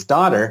rescues his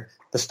daughter,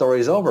 the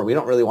story's over. We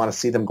don't really want to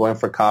see them going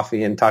for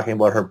coffee and talking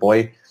about her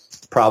boy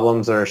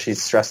problems, or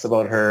she's stressed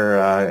about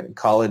her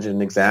college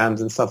and exams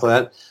and stuff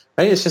like that.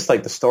 Right? It's just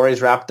like the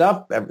story's wrapped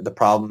up, the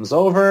problem's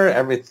over,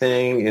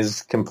 everything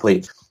is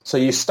complete. So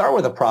you start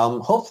with a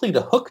problem, hopefully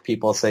to hook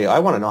people, say, I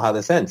want to know how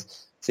this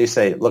ends. So you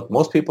say, look,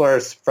 most people are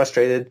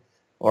frustrated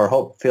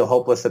or feel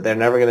hopeless that they're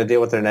never going to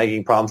deal with their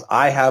nagging problems.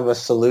 I have a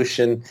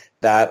solution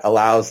that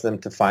allows them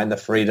to find the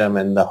freedom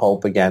and the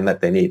hope again that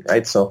they need,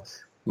 right? So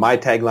my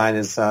tagline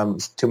is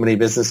too many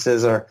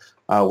businesses are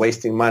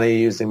wasting money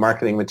using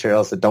marketing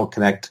materials that don't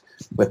connect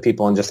with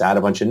people and just add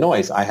a bunch of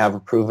noise. I have a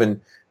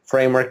proven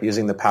framework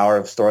using the power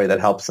of story that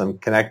helps them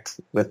connect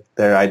with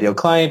their ideal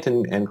client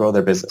and grow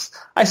their business.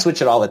 I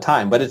switch it all the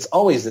time, but it's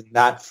always in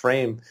that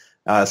frame,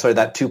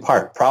 that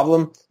two-part,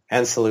 problem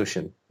and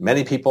solution.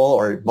 Many people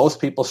or most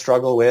people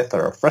struggle with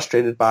or are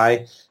frustrated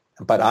by,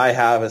 but I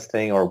have a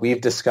thing, or we've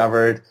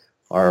discovered,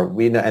 or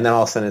we know, and then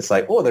all of a sudden it's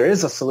like, oh, there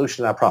is a solution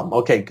to that problem.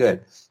 Okay,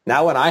 good.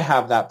 Now when I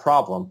have that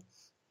problem,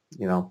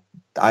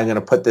 I'm going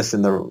to put this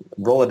in the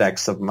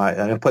Rolodex I'm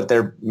going to put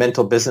their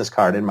mental business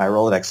card in my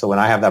Rolodex. So when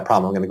I have that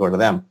problem, I'm going to go to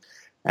them.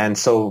 And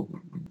so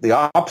the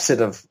opposite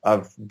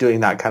of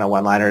doing that kind of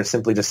one-liner is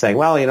simply just saying,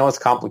 well, it's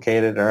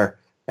complicated, or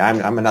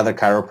I'm another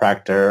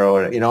chiropractor,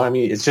 or,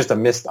 it's just a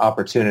missed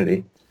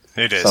opportunity.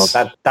 It is.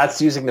 So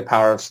that's using the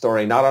power of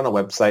story, not on a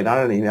website, not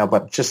on an email,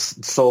 but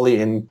just solely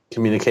in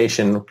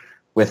communication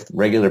with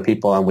regular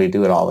people. And we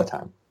do it all the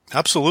time.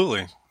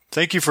 Absolutely.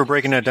 Thank you for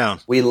breaking that down.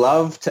 We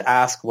love to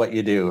ask what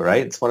you do,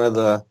 right? It's one of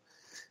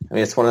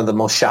the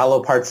most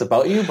shallow parts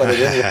about you, but it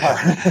is a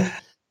part.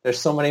 There's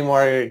so many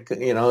more,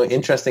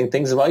 interesting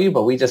things about you,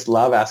 but we just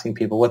love asking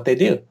people what they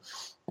do.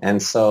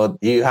 And so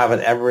you have it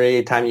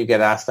every time you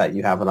get asked that,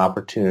 you have an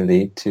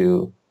opportunity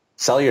to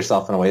sell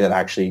yourself in a way that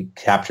actually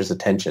captures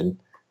attention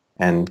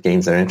and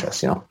gains their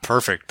interest,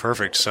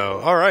 Perfect. So,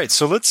 all right.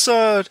 So let's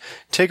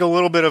take a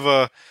little bit of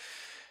a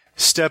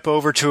step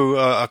over to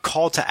a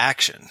call to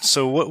action.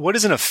 So what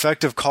does an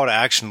effective call to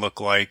action look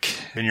like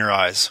in your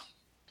eyes?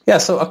 Yeah,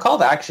 so a call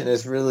to action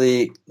is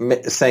really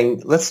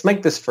saying, let's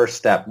make this first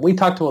step. We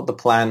talked about the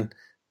plan.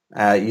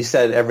 You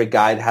said every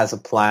guide has a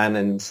plan.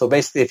 And so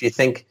basically, if you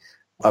think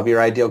of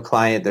your ideal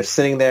client, they're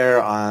sitting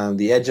there on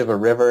the edge of a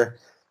river.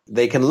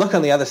 They can look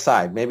on the other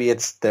side. Maybe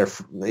it's they're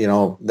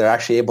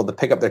actually able to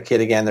pick up their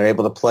kid again. They're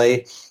able to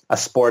play a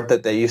sport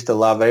that they used to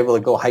love. They're able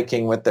to go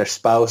hiking with their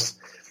spouse.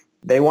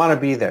 They want to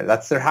be there.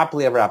 That's their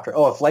happily ever after.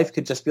 Oh, if life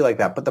could just be like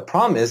that. But the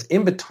problem is,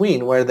 in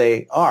between where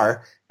they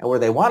are and where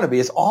they want to be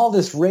is all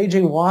this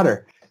raging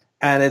water,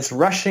 and it's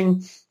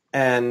rushing,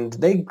 and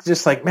they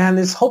just like, man,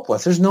 it's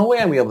hopeless. There's no way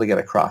I'm going to be able to get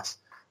across.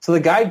 So the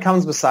guide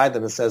comes beside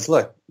them and says,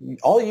 look,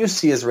 all you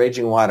see is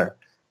raging water,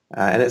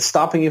 and it's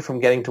stopping you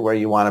from getting to where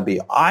you want to be.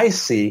 I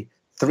see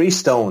 3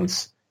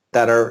 stones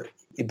that are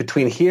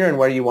between here and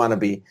where you want to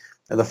be.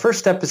 And the first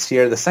step is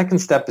here, the second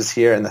step is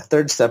here, and the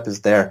third step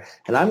is there.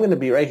 And I'm going to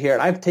be right here.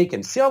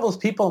 And see all those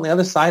people on the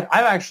other side?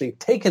 I've actually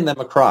taken them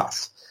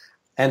across.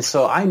 And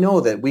so I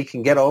know that we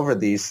can get over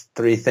these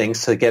 3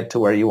 things to get to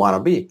where you want to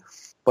be.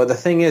 But the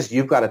thing is,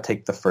 you've got to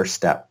take the first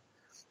step.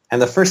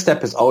 And the first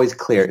step is always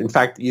clear. In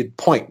fact, you'd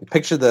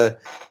picture the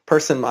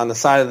person on the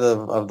side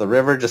of the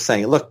river just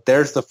saying, look,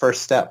 there's the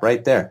first step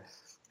right there.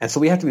 And so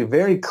we have to be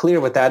very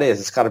clear what that is.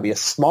 It's got to be a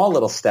small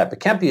little step. It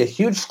can't be a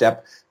huge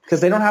step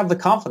because they don't have the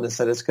confidence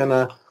that it's going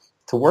to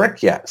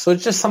work yet. So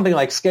it's just something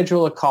like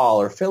schedule a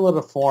call or fill out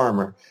a form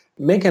or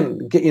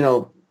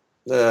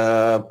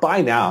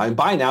buy now. And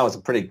buy now is a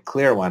pretty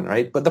clear one,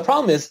 right? But the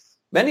problem is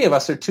many of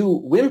us are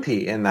too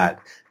wimpy in that.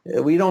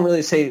 We don't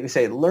really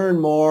say learn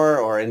more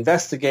or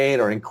investigate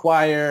or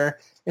inquire.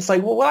 It's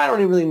like, well, I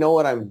don't really know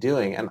what I'm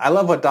doing. And I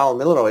love what Donald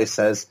Miller always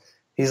says.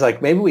 He's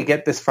like, maybe we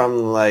get this from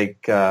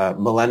like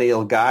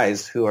millennial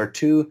guys who are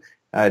too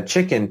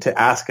chicken to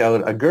ask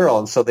out a girl.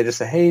 And so they just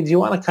say, hey, do you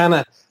want to kind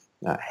of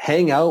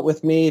hang out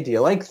with me? Do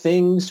you like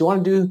things? Do you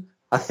want to do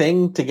a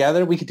thing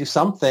together? We could do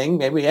something,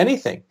 maybe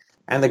anything.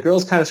 And the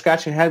girl's kind of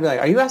scratching her head, be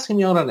like, are you asking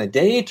me out on a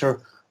date?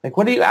 Or like,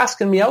 what are you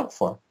asking me out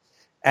for?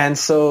 And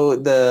so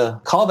the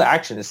call to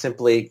action is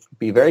simply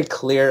be very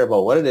clear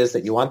about what it is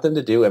that you want them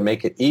to do and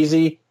make it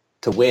easy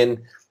to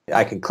win.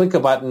 I can click a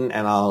button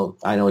and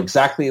I know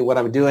exactly what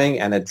I'm doing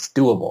and it's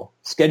doable.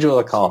 Schedule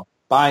a call.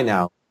 Buy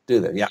now. Do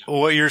that. Yeah.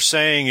 Well, what you're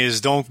saying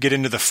is don't get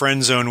into the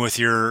friend zone with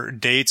your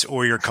dates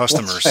or your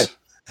customers. Right.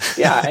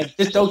 Yeah. And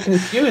just don't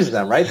confuse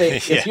them, right?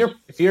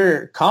 If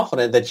you're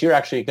confident that you're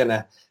actually going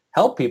to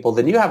help people,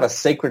 then you have a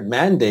sacred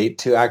mandate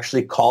to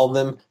actually call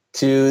them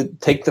to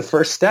take the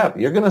first step.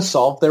 You're going to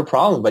solve their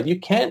problem, but you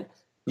can't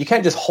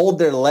just hold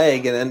their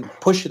leg and then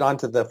push it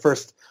onto the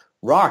first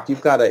rock.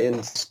 You've got to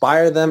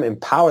inspire them,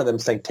 empower them,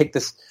 saying, take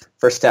this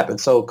first step. And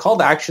so call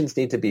to actions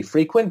need to be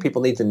frequent.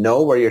 People need to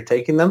know where you're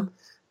taking them,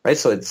 right?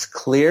 So it's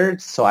clear.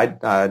 So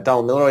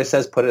Donald Miller always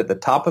says, put it at the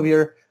top of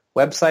your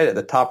website at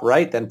the top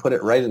right, then put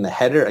it right in the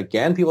header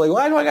again. People are like,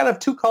 why do I got to have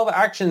 2 call to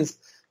actions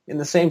in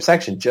the same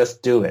section?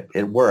 Just do it.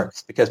 It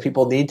works because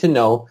people need to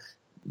know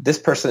this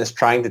person is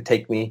trying to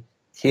take me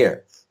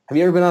here. Have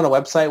you ever been on a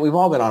website? We've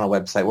all been on a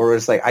website where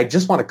it's like, I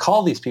just want to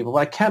call these people, but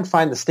I can't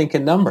find the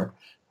stinking number.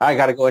 I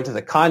got to go into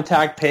the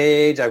contact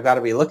page. I've got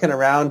to be looking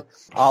around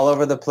all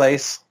over the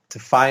place to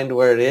find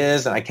where it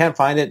is, and I can't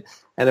find it.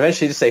 And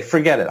eventually just say,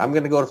 forget it. I'm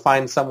going to go to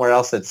find somewhere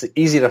else that's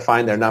easy to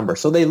find their number.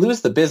 So they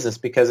lose the business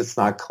because it's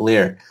not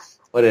clear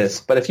what it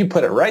is. But if you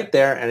put it right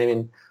there, and I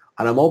mean,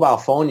 on a mobile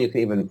phone, you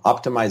can even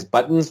optimize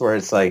buttons where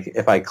it's like,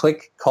 if I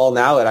click call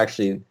now, it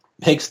actually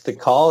makes the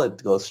call.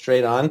 It goes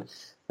straight on.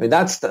 I mean,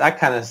 that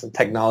kind of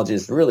technology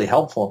is really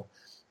helpful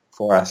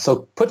for us.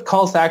 So put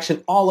calls to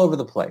action all over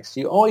the place.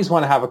 You always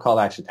want to have a call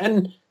to action,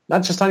 and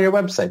not just on your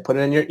website. Put it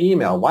in your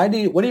email. What do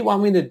you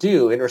want me to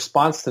do in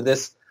response to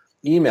this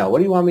email? What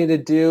do you want me to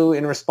do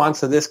in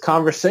response to this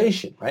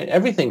conversation? Right?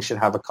 Everything should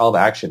have a call to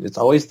action. It's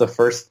always the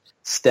first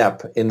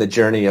step in the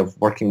journey of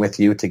working with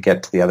you to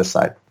get to the other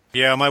side.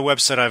 Yeah, on my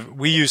website,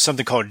 we use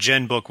something called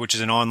GenBook, which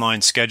is an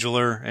online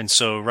scheduler. And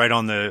so right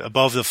on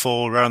above the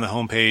fold, right on the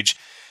homepage,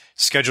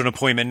 schedule an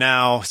appointment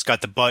now. It's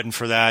got the button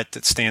for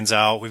that stands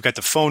out. We've got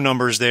the phone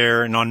numbers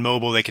there, and on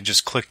mobile, they can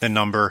just click the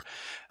number.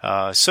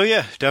 So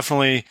yeah,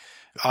 definitely,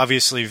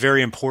 obviously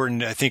very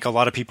important. I think a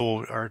lot of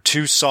people are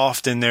too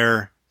soft in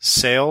their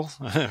sale,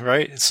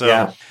 right? So,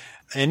 yeah.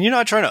 And you're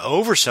not trying to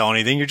oversell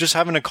anything. You're just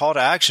having a call to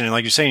action. And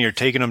like you're saying, you're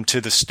taking them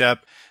to the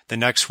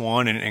next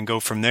one and go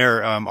from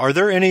there. Are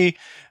there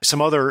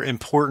some other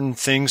important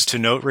things to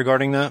note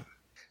regarding that?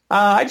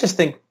 I just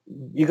think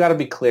you got to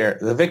be clear.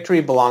 The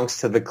victory belongs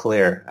to the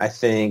clear. I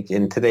think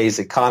in today's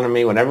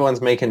economy, when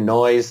everyone's making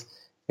noise,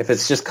 if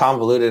it's just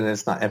convoluted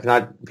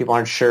and people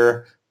aren't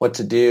sure what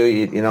to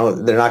do,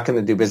 they're not going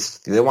to do business.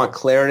 They want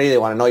clarity. They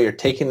want to know you're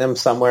taking them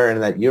somewhere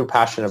and that you're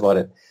passionate about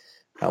it.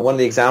 One of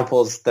the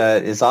examples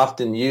that is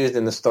often used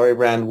in the story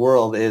brand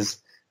world is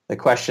the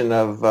question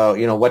of,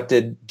 what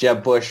did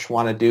Jeb Bush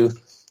want to do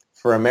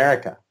for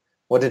America?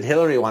 What did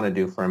Hillary want to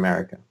do for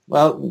America?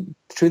 Well,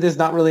 the truth is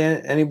not really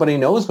anybody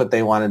knows what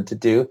they wanted to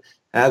do.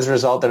 And as a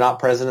result, they're not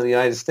president of the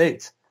United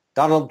States.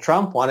 Donald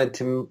Trump wanted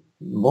to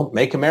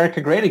make America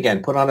great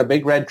again, put on a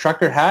big red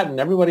trucker hat, and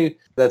everybody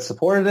that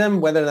supported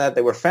him, whether that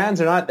they were fans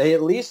or not, they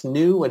at least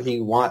knew what he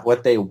wanted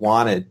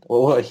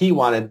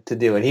to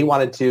do. And he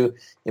wanted to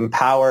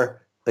empower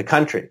the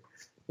country.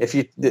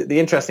 The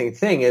interesting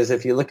thing is,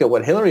 if you look at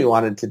what Hillary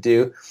wanted to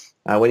do,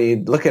 when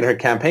you look at her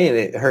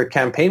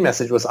campaign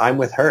message was, I'm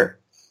with her,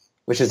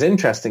 which is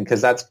interesting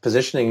because that's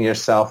positioning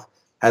yourself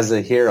as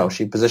a hero.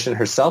 She positioned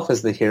herself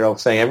as the hero,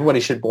 saying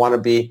everybody should want to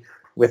be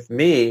with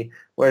me.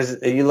 Whereas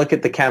you look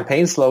at the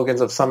campaign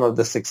slogans of some of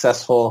the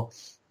successful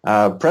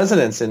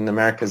presidents in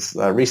America's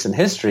recent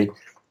history,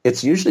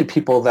 it's usually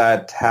people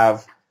that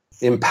have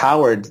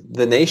empowered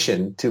the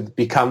nation to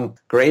become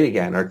great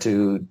again, or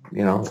to,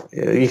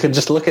 you can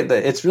just look at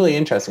it's really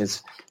interesting.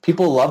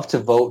 People love to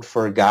vote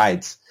for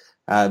guides.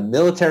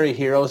 Military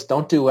heroes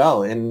don't do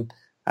well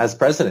as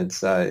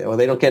presidents, or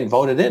they don't get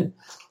voted in.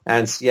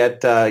 And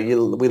yet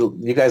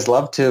you guys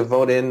love to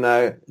vote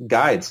in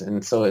guides.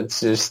 And so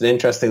it's just an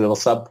interesting little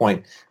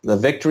sub-point. The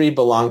victory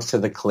belongs to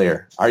the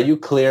clear. Are you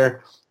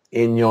clear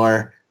in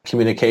your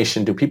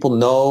communication? Do people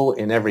know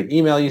in every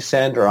email you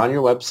send, or on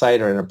your website,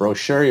 or in a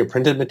brochure, your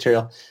printed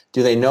material,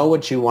 do they know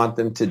what you want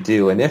them to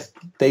do? And if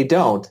they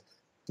don't,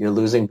 you're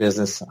losing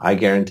business. I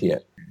guarantee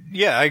it.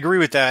 Yeah, I agree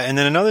with that. And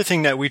then another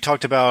thing that we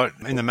talked about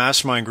in the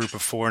mastermind group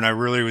before, and I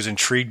really was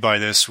intrigued by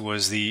this,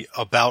 was the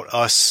About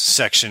Us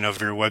section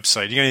of your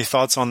website. You got any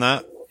thoughts on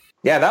that?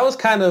 Yeah, that was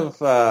kind of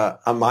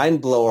a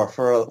mind blower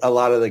for a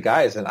lot of the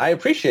guys, and I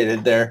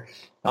appreciated their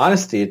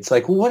honesty. It's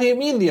like, well, what do you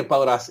mean the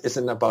About Us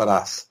isn't about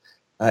us?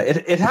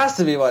 It has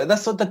to be about.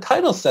 That's what the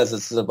title says.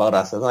 This is about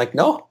us. I'm like,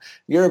 no,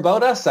 your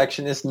About Us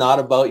section is not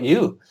about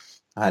you.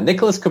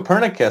 Nicholas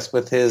Copernicus,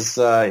 with his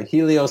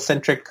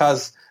heliocentric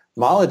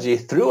cosmology,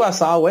 threw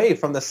us away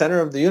from the center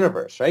of the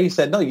universe. Right? He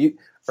said, no,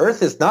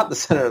 Earth is not the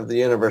center of the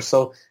universe.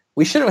 So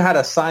we should have had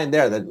a sign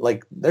there that,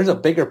 like, there's a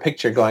bigger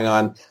picture going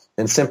on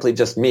than simply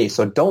just me.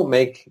 So don't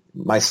make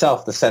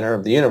myself the center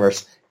of the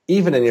universe,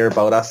 even in your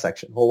About Us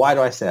section. Well, why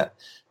do I say that?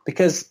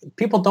 Because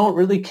people don't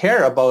really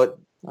care about,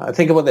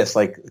 think about this,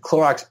 like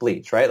Clorox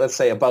bleach, right? Let's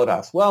say About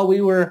Us. Well, we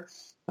were,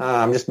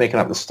 I'm just making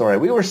up the story.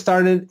 We were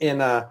started in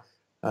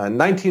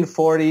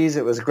 1940s.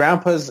 It was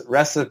Grandpa's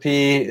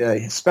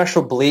recipe,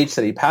 special bleach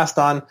that he passed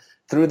on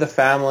through the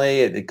family.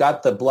 It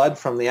got the blood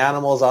from the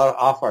animals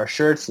off our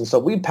shirts. And so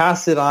we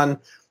passed it on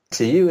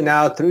to you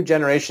now through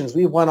generations.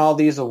 We won all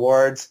these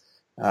awards.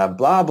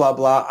 Blah, blah,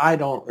 blah. I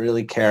don't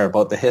really care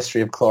about the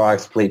history of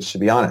Clorox bleach, to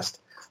be honest.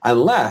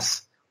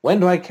 Unless, when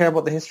do I care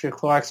about the history of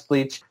Clorox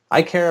bleach?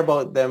 I care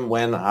about them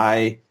when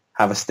I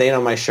have a stain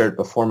on my shirt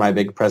before my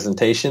big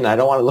presentation. I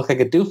don't want to look like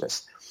a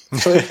doofus.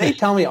 So if they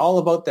tell me all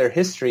about their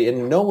history,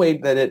 in no way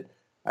that it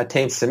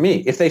attains to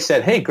me. If they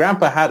said, hey,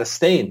 Grandpa had a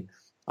stain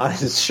on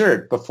his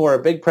shirt before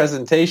a big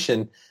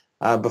presentation,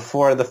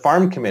 before the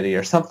farm committee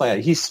or something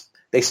like that,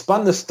 they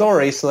spun the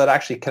story so that it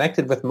actually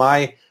connected with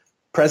my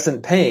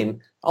present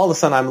pain. All of a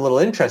sudden I'm a little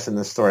interested in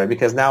this story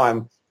because now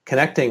I'm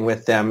connecting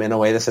with them in a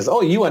way that says,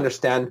 oh, you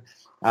understand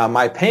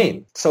my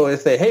pain. So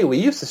if they, hey, we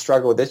used to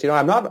struggle with this,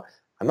 I'm not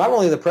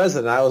only the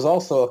president, I was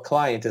also a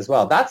client as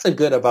well. That's a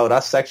good About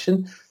Us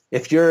section.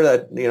 If you're,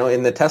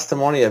 in the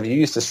testimony of you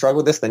used to struggle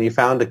with this, then you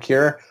found a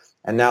cure,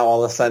 and now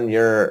all of a sudden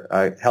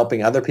you're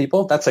helping other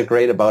people, that's a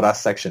great About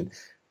Us section.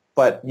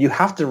 But you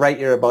have to write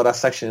your About Us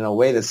section in a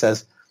way that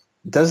says,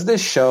 does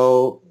this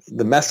show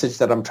the message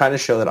that I'm trying to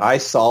show, that I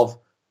solve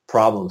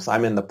problems?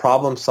 I'm in the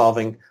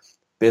problem-solving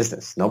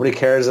business. Nobody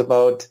cares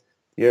about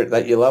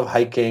that you love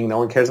hiking. No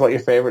one cares about your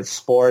favorite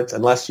sports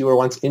unless you were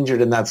once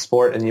injured in that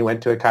sport and you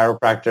went to a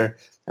chiropractor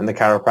and the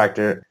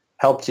chiropractor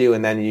helped you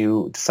and then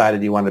you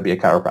decided you wanted to be a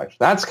chiropractor.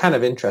 That's kind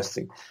of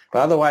interesting. But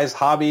otherwise,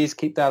 hobbies,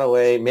 keep that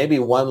away. Maybe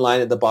one line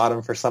at the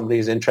bottom for somebody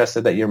who's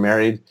interested that you're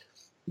married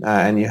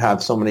and you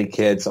have so many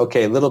kids.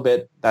 Okay, a little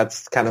bit,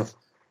 that's kind of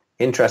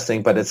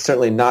interesting, but it's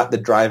certainly not the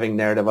driving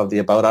narrative of the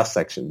About Us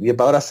section. The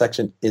About Us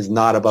section is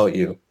not about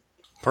you.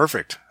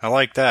 Perfect. I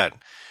like that.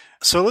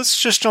 So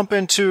let's just jump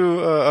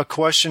into a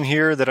question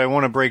here that I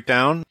want to break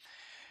down.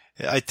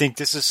 I think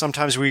this is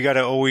sometimes we got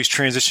to always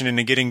transition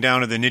into getting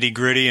down to the nitty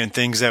gritty and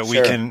things that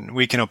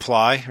we can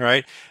apply,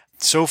 right?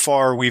 So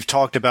far, we've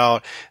talked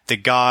about the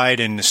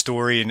guide and the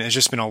story, and there's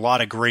just been a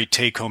lot of great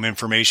take-home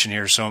information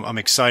here. So I'm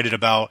excited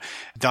about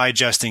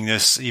digesting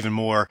this even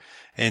more.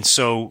 And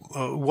so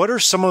what are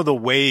some of the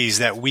ways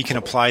that we can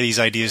apply these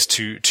ideas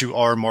to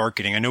our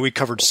marketing? I know we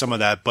covered some of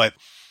that, but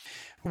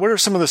what are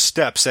some of the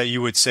steps that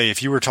you would say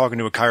if you were talking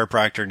to a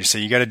chiropractor and you say,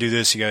 you got to do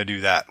this, you got to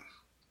do that?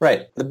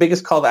 Right. The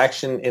biggest call to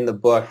action in the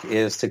book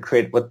is to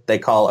create what they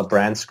call a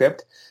brand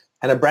script.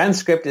 And a brand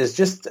script is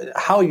just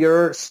how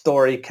your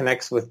story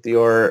connects with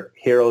your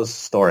hero's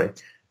story,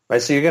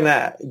 right? So you're going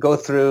to go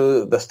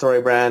through the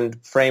story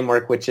brand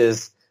framework, which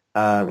is,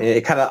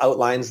 it kind of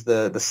outlines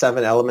the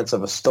 7 elements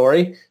of a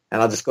story.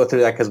 And I'll just go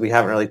through that because we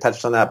haven't really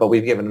touched on that, but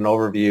we've given an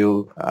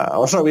overview.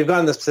 We've gone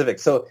into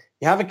specifics. So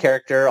you have a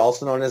character,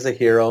 also known as a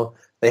hero.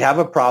 They have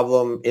a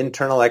problem,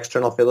 internal,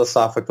 external,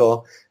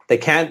 philosophical. They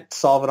can't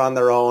solve it on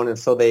their own, and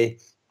so they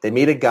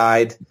meet a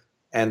guide,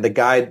 and the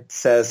guide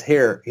says,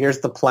 here's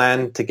the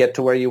plan to get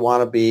to where you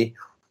want to be.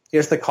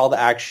 Here's the call to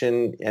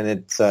action, and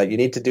it's you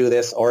need to do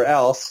this or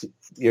else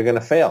you're going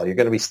to fail. You're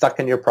going to be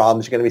stuck in your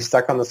problems. You're going to be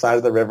stuck on the side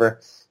of the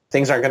river.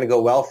 Things aren't going to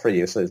go well for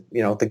you. So,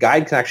 the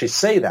guide can actually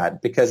say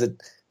that because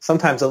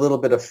sometimes a little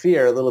bit of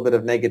fear, a little bit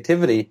of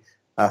negativity,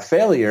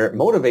 failure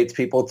motivates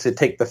people to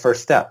take the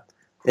first step.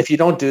 If you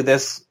don't do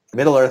this,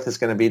 Middle Earth is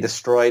going to be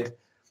destroyed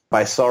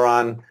by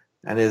Sauron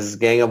and his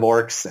gang of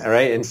orcs,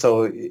 right? And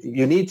so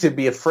you need to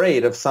be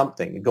afraid of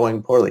something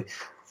going poorly.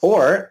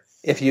 Or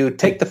if you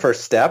take the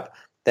first step,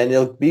 then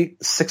it'll be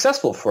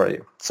successful for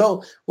you.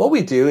 So what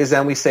we do is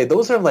then we say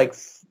those are like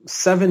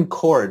 7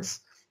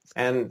 chords.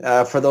 And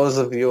for those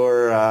of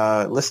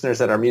your listeners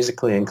that are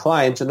musically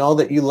inclined, to know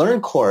that you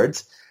learn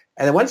chords.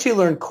 And then once you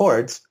learn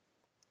chords,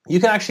 you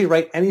can actually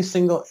write any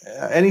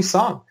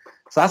song.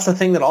 So that's the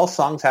thing that all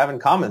songs have in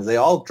common. They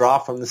all draw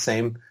from the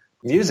same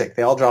music.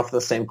 They all draw from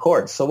the same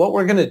chords. So what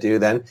we're going to do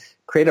then,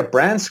 create a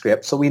brand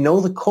script so we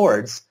know the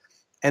chords,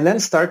 and then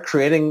start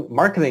creating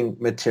marketing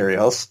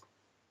materials.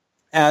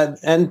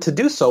 And to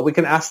do so, we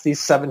can ask these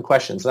 7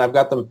 questions. And I've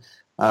got them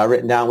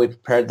written down. We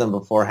prepared them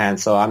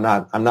beforehand, so I'm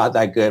not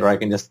that good, or I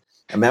can just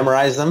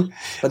memorize them.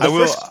 But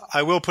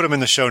I will put them in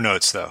the show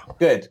notes, though.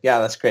 Good. Yeah,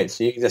 that's great.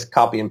 So you can just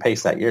copy and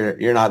paste that.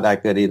 You're not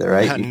that good either,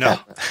 right? No.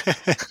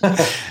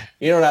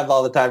 You don't have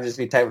all the time to just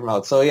be typing them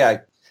out. So yeah,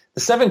 the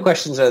 7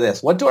 questions are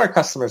this. What do our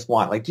customers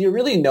want? Like, do you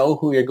really know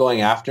who you're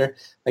going after?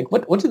 Like,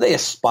 what do they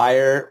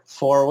aspire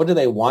for? What do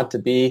they want to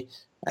be?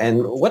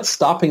 And what's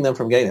stopping them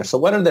from getting there? So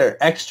what are their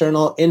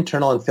external,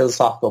 internal, and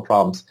philosophical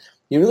problems?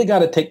 You really got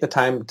to take the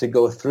time to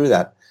go through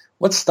that.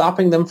 What's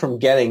stopping them from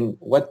getting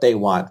what they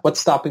want? What's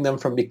stopping them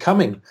from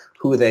becoming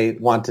who they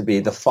want to be,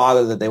 the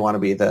father that they want to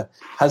be, the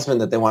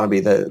husband that they want to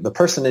be, the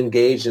person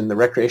engaged in the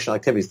recreational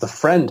activities, the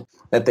friend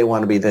that they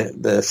want to be,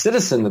 the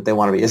citizen that they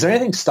want to be? Is there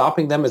anything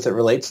stopping them as it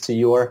relates to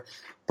your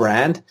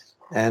brand?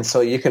 And so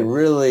you can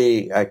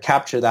really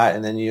capture that,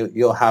 and then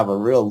you'll have a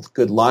real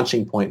good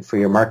launching point for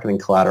your marketing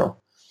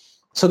collateral.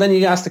 So then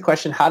you ask the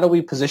question, how do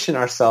we position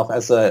ourselves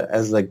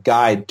as a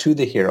guide to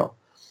the hero?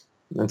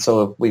 And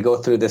so if we go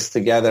through this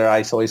together,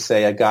 I always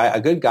say a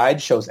good guide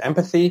shows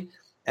empathy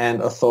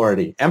and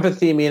authority.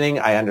 Empathy meaning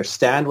I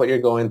understand what you're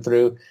going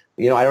through.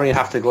 I don't even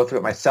have to go through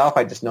it myself.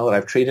 I just know that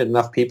I've treated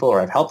enough people or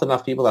I've helped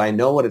enough people that I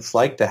know what it's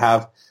like to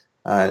have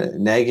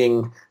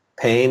nagging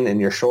pain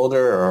in your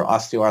shoulder or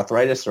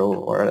osteoarthritis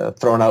or a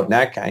thrown out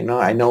neck. I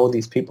know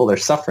these people, they're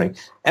suffering.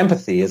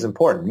 Empathy is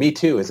important. Me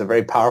Too is a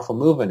very powerful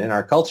movement in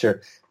our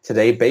culture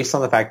today based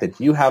on the fact that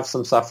you have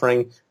some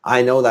suffering.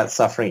 I know that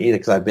suffering either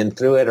because I've been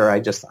through it or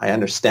I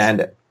understand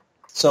it.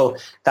 So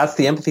that's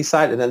the empathy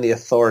side. And then the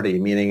authority,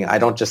 meaning I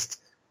don't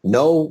just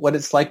know what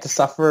it's like to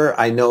suffer.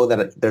 I know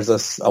that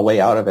there's a way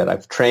out of it.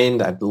 I've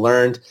trained, I've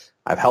learned,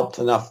 I've helped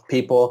enough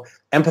people.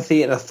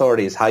 Empathy and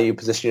authority is how you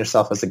position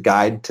yourself as a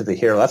guide to the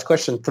hero. That's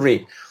question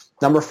 3.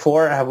 Number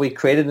 4, have we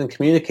created and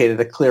communicated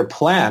a clear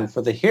plan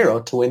for the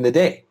hero to win the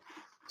day?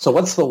 So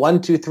what's the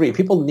 1, 2, 3?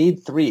 People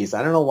need 3s.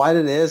 I don't know why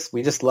it is.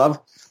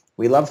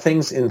 We love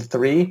things in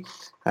 3.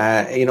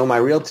 My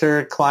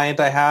realtor client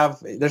I have,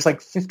 there's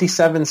like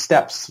 57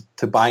 steps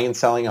to buying and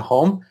selling a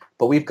home,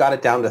 but we've got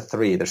it down to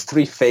 3. There's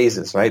 3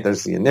 phases, right?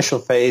 There's the initial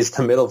phase,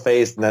 the middle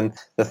phase, and then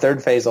the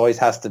third phase always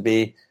has to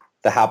be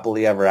the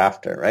happily ever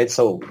after, right?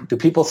 So do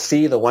people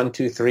see the 1,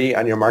 2, 3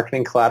 on your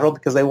marketing collateral?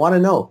 Because they want to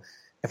know,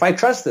 if I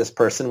trust this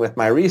person with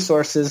my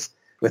resources,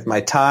 with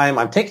my time,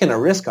 I'm taking a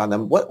risk on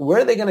them, where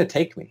are they going to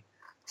take me?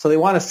 So they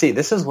want to see,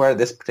 this is where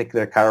this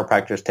particular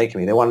chiropractor is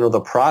taking me. They want to know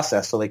the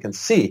process so they can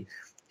see,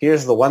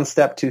 here's the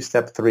 1-step,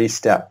 2-step,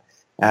 3-step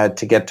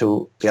to get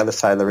to the other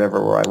side of the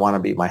river where I want to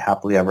be, my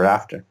happily ever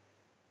after.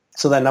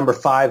 So then number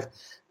 5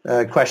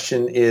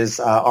 question is,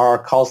 are our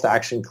calls to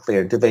action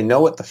clear? Do they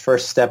know what the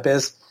first step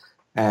is?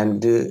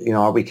 And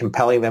are we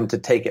compelling them to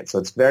take it? So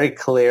it's very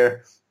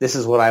clear, this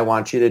is what I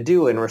want you to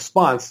do in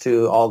response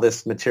to all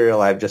this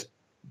material I've just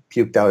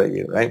puked out at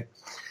you, right?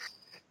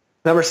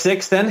 Number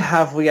 6, then,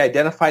 have we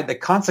identified the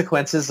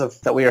consequences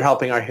that we are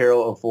helping our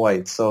hero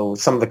avoid? So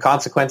some of the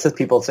consequences,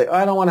 people say,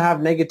 I don't want to have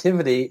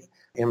negativity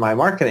in my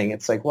marketing.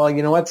 It's like, well,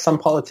 you know what? Some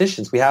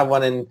politicians, we have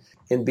one in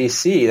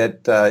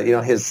BC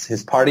that,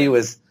 his party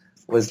was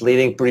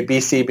leading,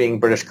 BC being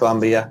British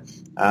Columbia.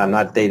 I'm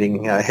not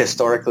dating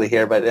historically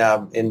here,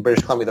 but in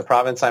British Columbia, the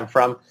province I'm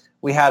from,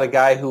 we had a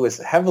guy who was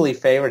heavily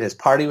favored. His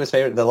party was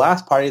favored. The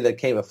last party that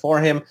came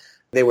before him,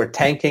 they were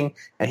tanking,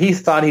 and he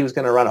thought he was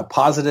going to run a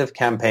positive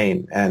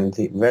campaign, and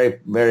he very,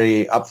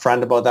 very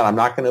upfront about that. I'm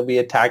not going to be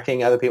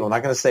attacking other people. I'm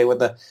not going to say what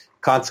the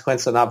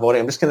consequence of not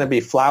voting. I'm just going to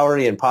be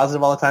flowery and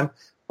positive all the time.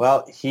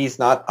 Well, he's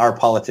not our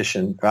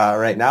politician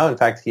right now. In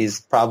fact, he's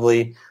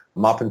probably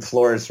mopping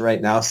floors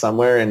right now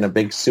somewhere in a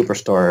big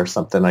superstore or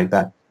something like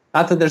that.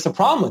 Not that there's a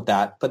problem with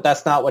that, but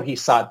that's not what he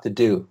sought to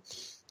do,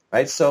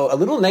 right? So a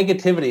little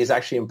negativity is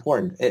actually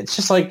important. It's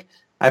just like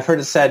I've heard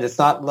it said, it's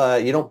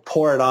not, you don't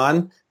pour it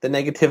on, the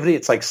negativity.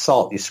 It's like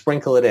salt. You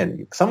sprinkle it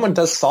in. If someone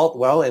does salt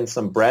well in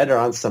some bread or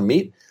on some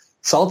meat,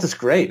 salt is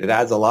great. It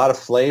adds a lot of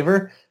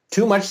flavor.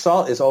 Too much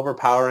salt is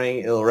overpowering.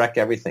 It'll wreck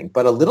everything.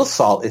 But a little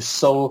salt is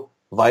so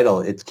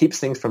vital. It keeps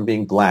things from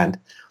being bland.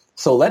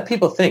 So let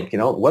people think,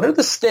 what are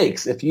the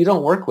stakes if you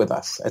don't work with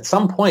us? At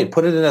some point,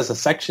 put it in as a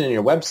section in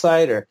your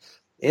website or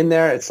in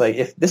there. It's like,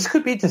 if this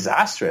could be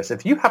disastrous,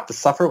 if you have to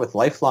suffer with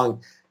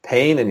lifelong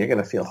pain and you're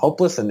going to feel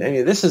hopeless and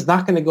this is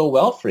not going to go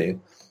well for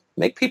you,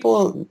 make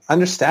people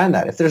understand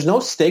that. If there's no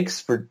stakes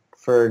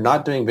for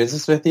not doing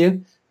business with you,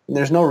 then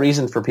there's no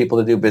reason for people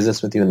to do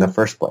business with you in the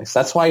first place.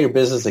 That's why your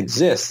business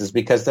exists, is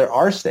because there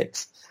are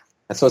stakes.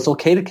 And so it's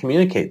okay to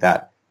communicate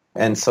that.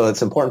 And so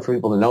it's important for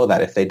people to know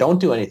that if they don't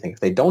do anything, if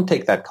they don't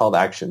take that call to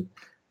action,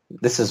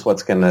 this is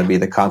what's going to be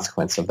the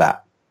consequence of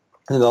that.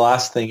 And the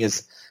last thing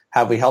is,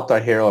 have we helped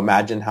our hero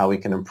imagine how we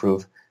can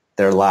improve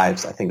their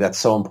lives? I think that's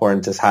so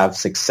important to have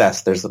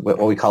success. There's what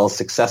we call a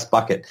success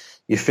bucket.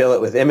 You fill it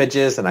with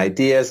images and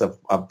ideas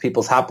of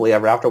people's happily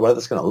ever after, what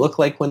it's going to look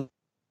like when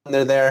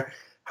they're there,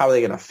 how are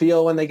they going to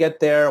feel when they get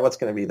there, what's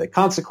going to be the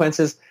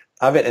consequences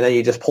of it, and then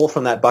you just pull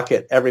from that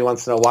bucket every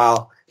once in a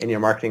while in your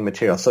marketing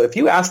material. So if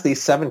you ask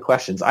these 7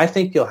 questions, I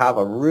think you'll have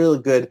a really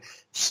good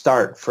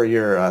start for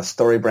your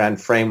story brand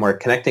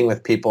framework, connecting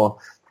with people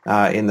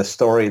in the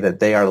story that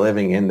they are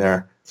living in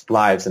their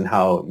lives and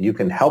how you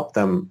can help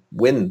them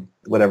win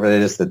whatever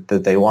it is that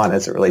they want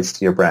as it relates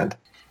to your brand.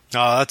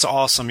 Oh, that's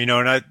awesome.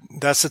 And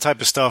that's the type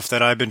of stuff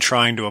that I've been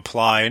trying to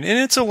apply. And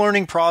it's a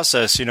learning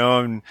process,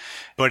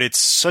 but it's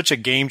such a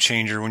game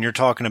changer when you're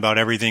talking about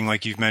everything,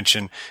 like you've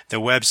mentioned, the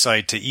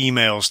website to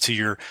emails to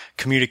your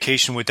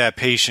communication with that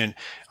patient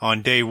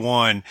on day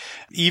one,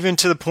 even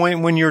to the point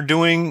when you're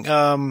doing,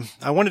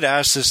 I wanted to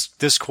ask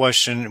this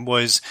question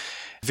was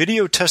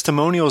video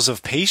testimonials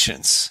of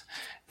patients.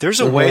 There's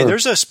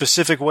there's a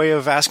specific way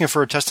of asking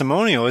for a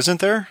testimonial, isn't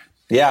there?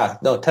 Yeah,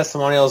 no,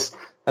 testimonials.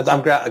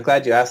 I'm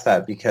glad you asked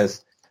that,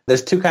 because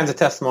there's two kinds of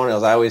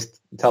testimonials. I always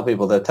tell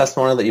people the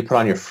testimonial that you put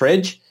on your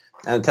fridge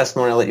and the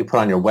testimonial that you put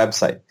on your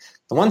website.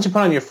 The ones you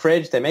put on your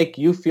fridge, they make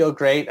you feel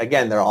great.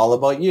 Again, they're all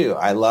about you.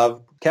 I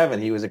love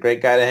Kevin. He was a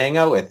great guy to hang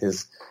out with.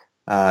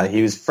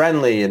 He was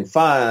friendly and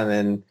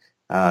fun,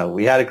 and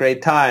we had a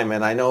great time.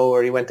 And I know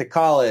where he went to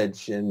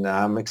college, and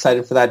I'm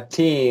excited for that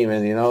team.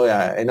 And,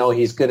 I know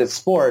he's good at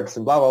sports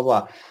and blah, blah,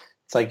 blah.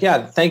 It's like,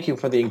 yeah, thank you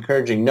for the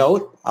encouraging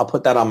note. I'll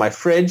put that on my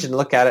fridge and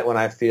look at it when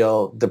I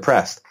feel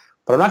depressed.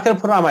 But I'm not going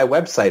to put it on my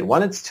website.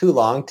 One, it's too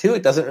long. Two,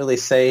 it doesn't really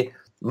say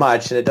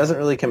much, and it doesn't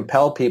really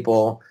compel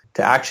people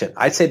to action.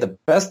 I'd say the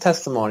best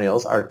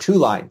testimonials are 2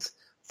 lines.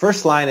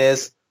 First line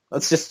is,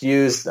 let's just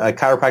use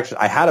chiropractic.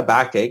 I had a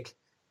backache.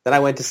 Then I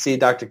went to see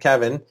Dr.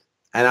 Kevin,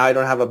 and now I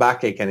don't have a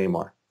backache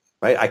anymore,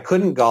 right? I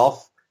couldn't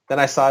golf.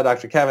 Then I saw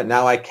Dr. Kevin.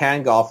 Now I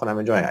can golf, and I'm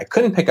enjoying it. I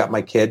couldn't pick up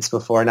my kids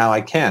before. Now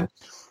I can.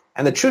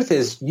 And the truth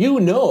is,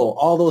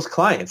 all those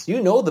clients.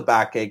 The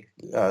backache.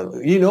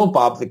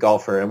 Bob the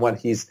golfer and what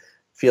he's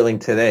feeling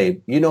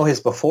today. His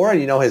before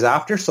and his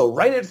after. So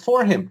write it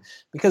for him,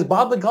 because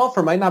Bob the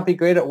golfer might not be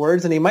great at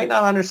words, and he might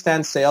not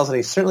understand sales, and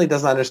he certainly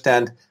doesn't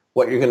understand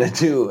what you're going to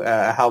do,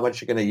 how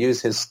much you're going to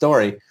use his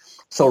story.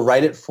 So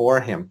write it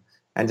for him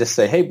and just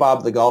say, hey,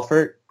 Bob the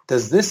golfer,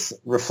 does this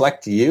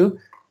reflect you?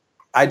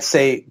 I'd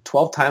say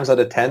 12 times out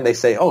of 10, they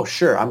say, oh,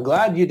 sure, I'm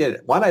glad you did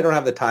it. 1, I don't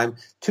have the time.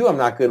 2, I'm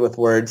not good with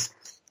words.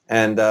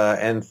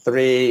 And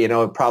 3,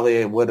 it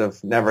probably would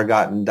have never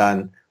gotten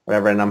done,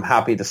 whatever. And I'm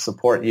happy to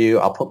support you.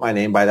 I'll put my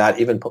name by that,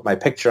 even put my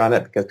picture on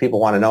it, because people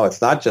want to know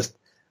it's not just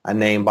a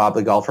name, Bob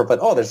the golfer,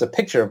 but, there's a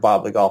picture of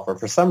Bob the golfer.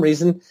 For some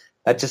reason,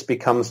 that just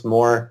becomes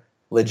more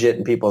legit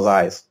in people's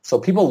eyes. So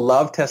people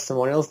love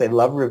testimonials. They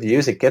love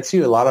reviews. It gets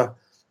you a lot of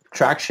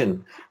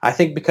traction. I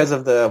think because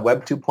of the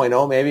Web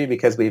 2.0, maybe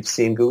because we've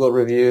seen Google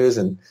reviews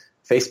and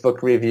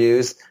Facebook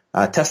reviews,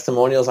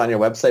 testimonials on your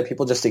website,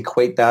 people just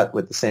equate that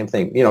with the same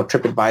thing.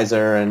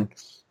 TripAdvisor, and,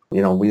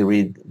 we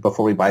read,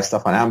 before we buy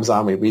stuff on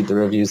Amazon, we read the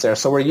reviews there.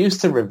 So we're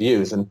used to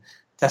reviews, and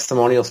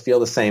testimonials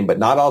feel the same, but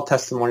not all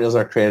testimonials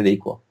are created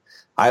equal.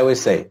 I always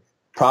say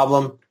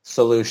problem,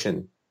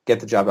 solution, get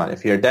the job done.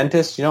 If you're a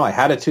dentist, I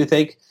had a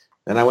toothache,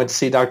 then I went to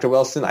see Dr.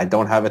 Wilson. I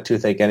don't have a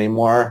toothache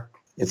anymore.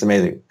 It's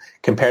amazing.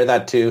 Compare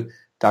that to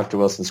Dr.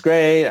 Wilson's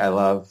great. I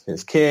love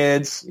his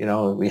kids.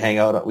 We hang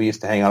out. We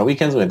used to hang out on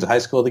weekends. We went to high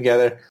school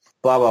together.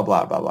 Blah, blah,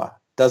 blah, blah, blah.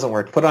 Doesn't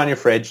work. Put it on your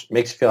fridge.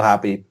 Makes you feel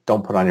happy.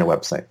 Don't put it on your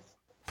website.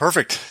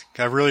 Perfect.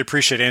 I really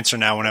appreciate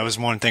answering that one. That was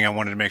one thing I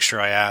wanted to make sure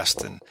I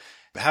asked. And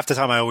half the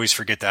time I always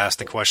forget to ask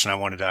the question I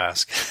wanted to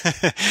ask.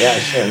 Yeah,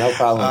 sure. No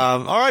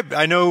problem. All right.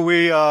 I know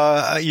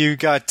you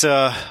got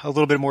a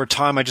little bit more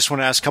time. I just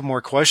want to ask a couple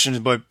more questions.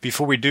 But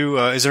before we do,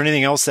 is there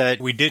anything else that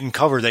we didn't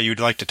cover that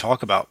you'd like to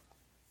talk about?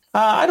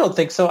 I don't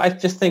think so. I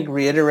just think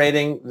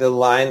reiterating the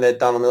line that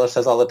Donald Miller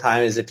says all the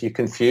time is, if you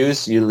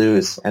confuse, you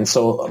lose. And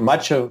so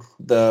much of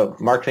the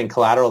marketing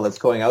collateral that's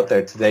going out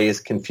there today is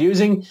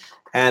confusing,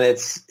 and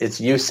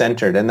it's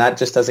you-centered, and that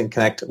just doesn't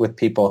connect with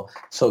people.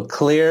 So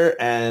clear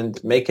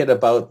and make it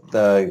about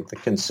the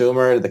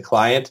consumer, the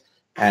client,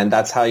 and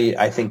that's how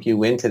I think you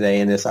win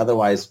today in this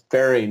otherwise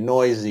very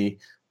noisy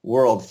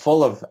world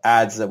full of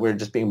ads that we're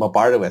just being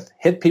bombarded with.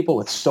 Hit people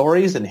with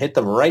stories and hit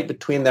them right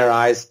between their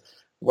eyes,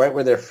 right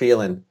where they're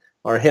feeling.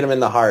 Or hit them in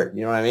the heart,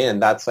 you know what I mean?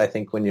 And that's, I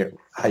think,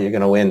 how you're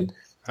going to win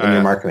in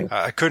your marketing.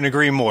 I couldn't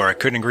agree more.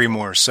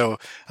 So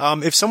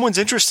if someone's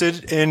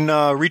interested in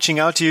reaching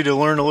out to you to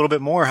learn a little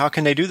bit more, how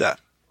can they do that?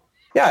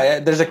 Yeah,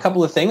 there's a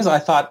couple of things. I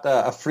thought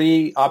a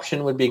free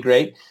option would be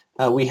great.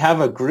 We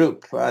have a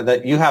group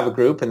that you have a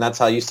group, and that's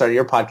how you started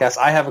your podcast.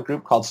 I have a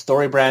group called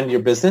Story Brand Your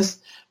Business.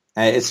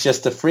 It's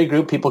just a free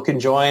group. People can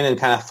join and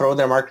kind of throw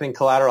their marketing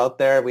collateral out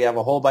there. We have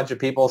a whole bunch of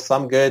people,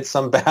 some good,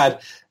 some bad,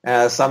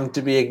 some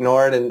to be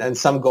ignored, and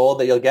some gold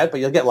that you'll get.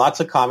 But you'll get lots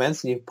of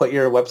comments, and you put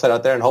your website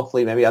out there, and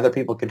hopefully maybe other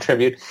people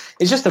contribute.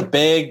 It's just a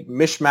big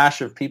mishmash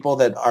of people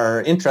that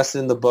are interested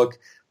in the book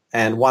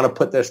and want to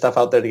put their stuff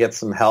out there to get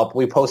some help.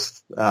 We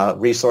post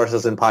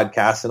resources and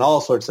podcasts and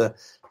all sorts of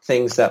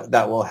things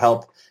that will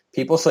help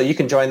people. So you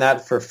can join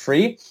that for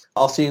free.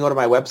 Also, you can go to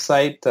my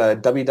website,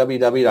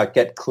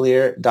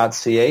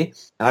 www.getclear.ca, and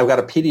I've got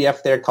a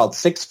PDF there called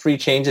 6 Free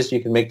Changes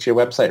you can make to your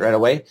website right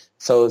away.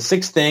 So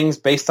 6 things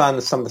based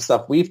on some of the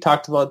stuff we've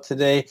talked about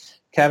today,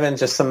 Kevin,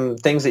 just some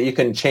things that you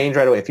can change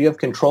right away. If you have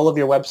control of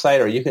your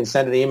website, or you can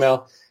send an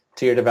email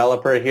to your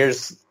developer,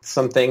 here's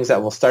some things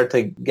that will start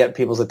to get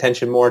people's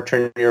attention more,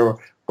 turn your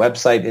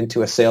website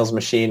into a sales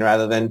machine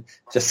rather than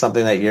just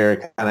something that you're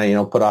kind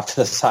of, put off to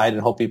the side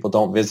and hope people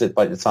don't visit,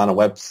 but it's on a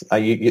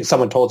website.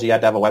 Someone told you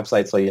had to have a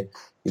website, so you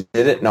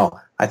did it. No,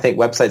 I think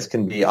websites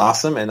can be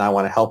awesome, and I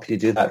want to help you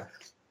do that.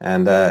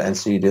 And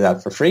so you do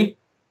that for free.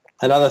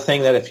 Another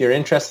thing that if you're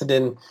interested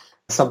in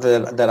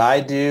something that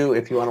I do,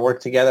 if you want to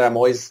work together, I'm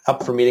always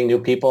up for meeting new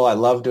people. I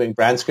love doing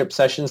brand script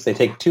sessions. They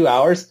take 2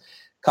 hours,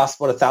 cost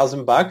about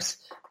 $1,000.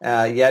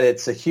 Yet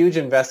it's a huge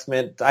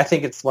investment. I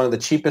think it's one of the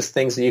cheapest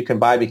things that you can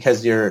buy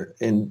because your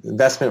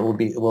investment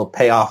will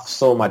pay off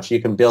so much.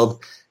 You can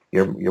build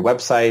your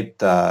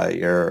website,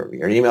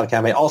 your email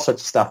campaign, all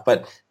sorts of stuff.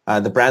 But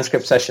the brand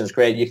script session is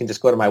great. You can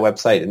just go to my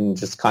website and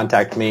just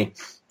contact me,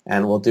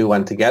 and we'll do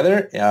one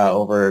together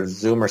over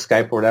Zoom or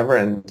Skype or whatever.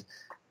 And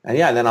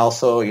then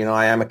also,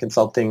 I have a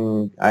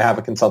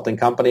consulting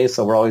company,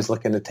 so we're always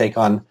looking to take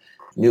on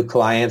new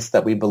clients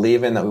that we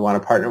believe in, that we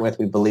want to partner with.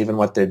 We believe in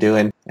what they're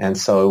doing. And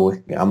so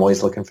I'm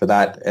always looking for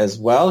that as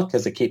well,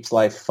 because it keeps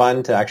life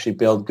fun to actually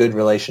build good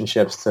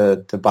relationships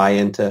to buy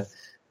into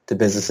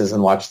businesses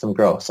and watch them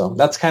grow. So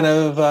that's kind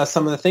of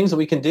some of the things that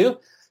we can do.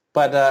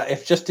 But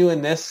if just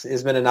doing this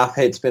has been enough,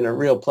 hey, it's been a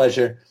real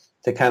pleasure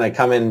to kind of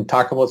come and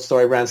talk about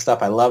StoryBrand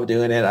stuff. I love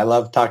doing it. I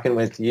love talking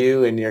with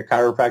you and your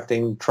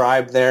chiropractic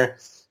tribe there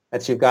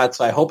that you've got.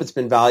 So I hope it's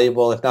been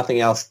valuable. If nothing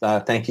else,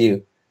 thank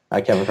you,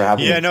 Kevin, for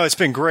having me. Yeah, no, it's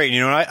been great.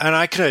 And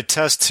I could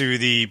attest to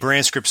the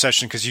brand script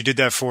session because you did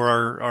that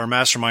for our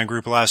mastermind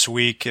group last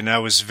week. And that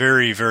was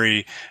very,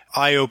 very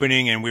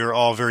eye-opening. And we were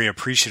all very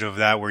appreciative of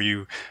that, where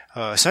you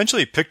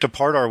essentially picked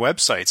apart our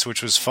websites,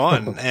 which was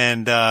fun.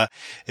 And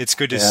it's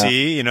good to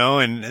see,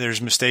 and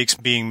there's mistakes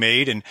being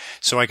made. And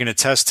so I can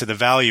attest to the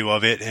value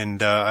of it.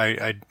 And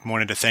I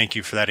wanted to thank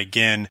you for that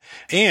again.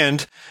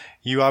 And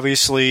you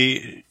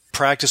obviously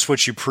practice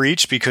what you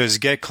preach, because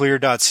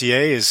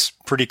getclear.ca is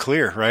pretty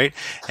clear, right?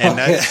 And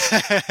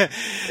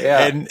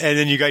and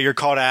then you got your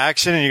call to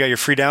action and you got your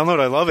free download.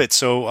 I love it.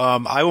 So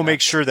I will make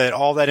sure that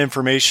all that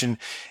information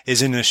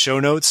is in the show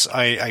notes.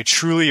 I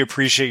truly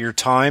appreciate your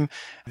time.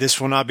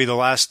 This will not be the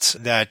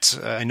last that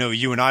I know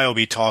you and I will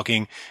be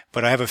talking,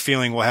 but I have a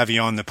feeling we'll have you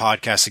on the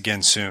podcast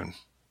again soon.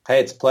 Hey,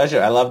 it's a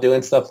pleasure. I love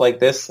doing stuff like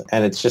this,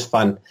 and it's just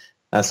fun.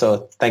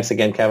 So thanks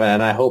again, Kevin,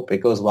 and I hope it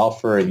goes well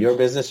for your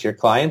business, your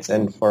clients,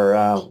 and for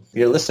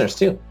your listeners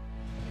too.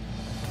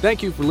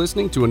 Thank you for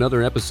listening to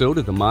another episode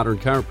of the Modern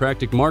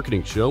Chiropractic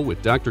Marketing Show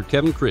with Dr.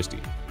 Kevin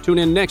Christie. Tune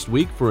in next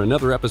week for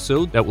another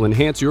episode that will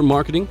enhance your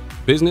marketing,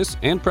 business,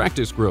 and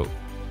practice growth.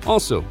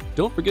 Also,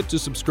 don't forget to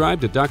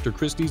subscribe to Dr.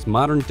 Christie's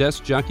Modern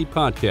Desk Jockey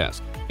podcast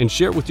and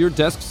share with your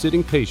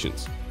desk-sitting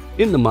patients.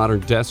 In the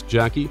Modern Desk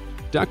Jockey,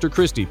 Dr.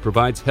 Christie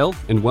provides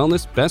health and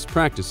wellness best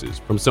practices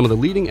from some of the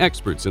leading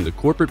experts in the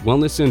corporate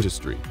wellness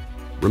industry.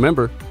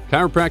 Remember,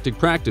 chiropractic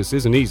practice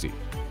isn't easy,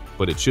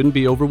 but it shouldn't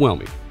be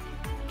overwhelming.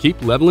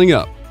 Keep leveling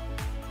up.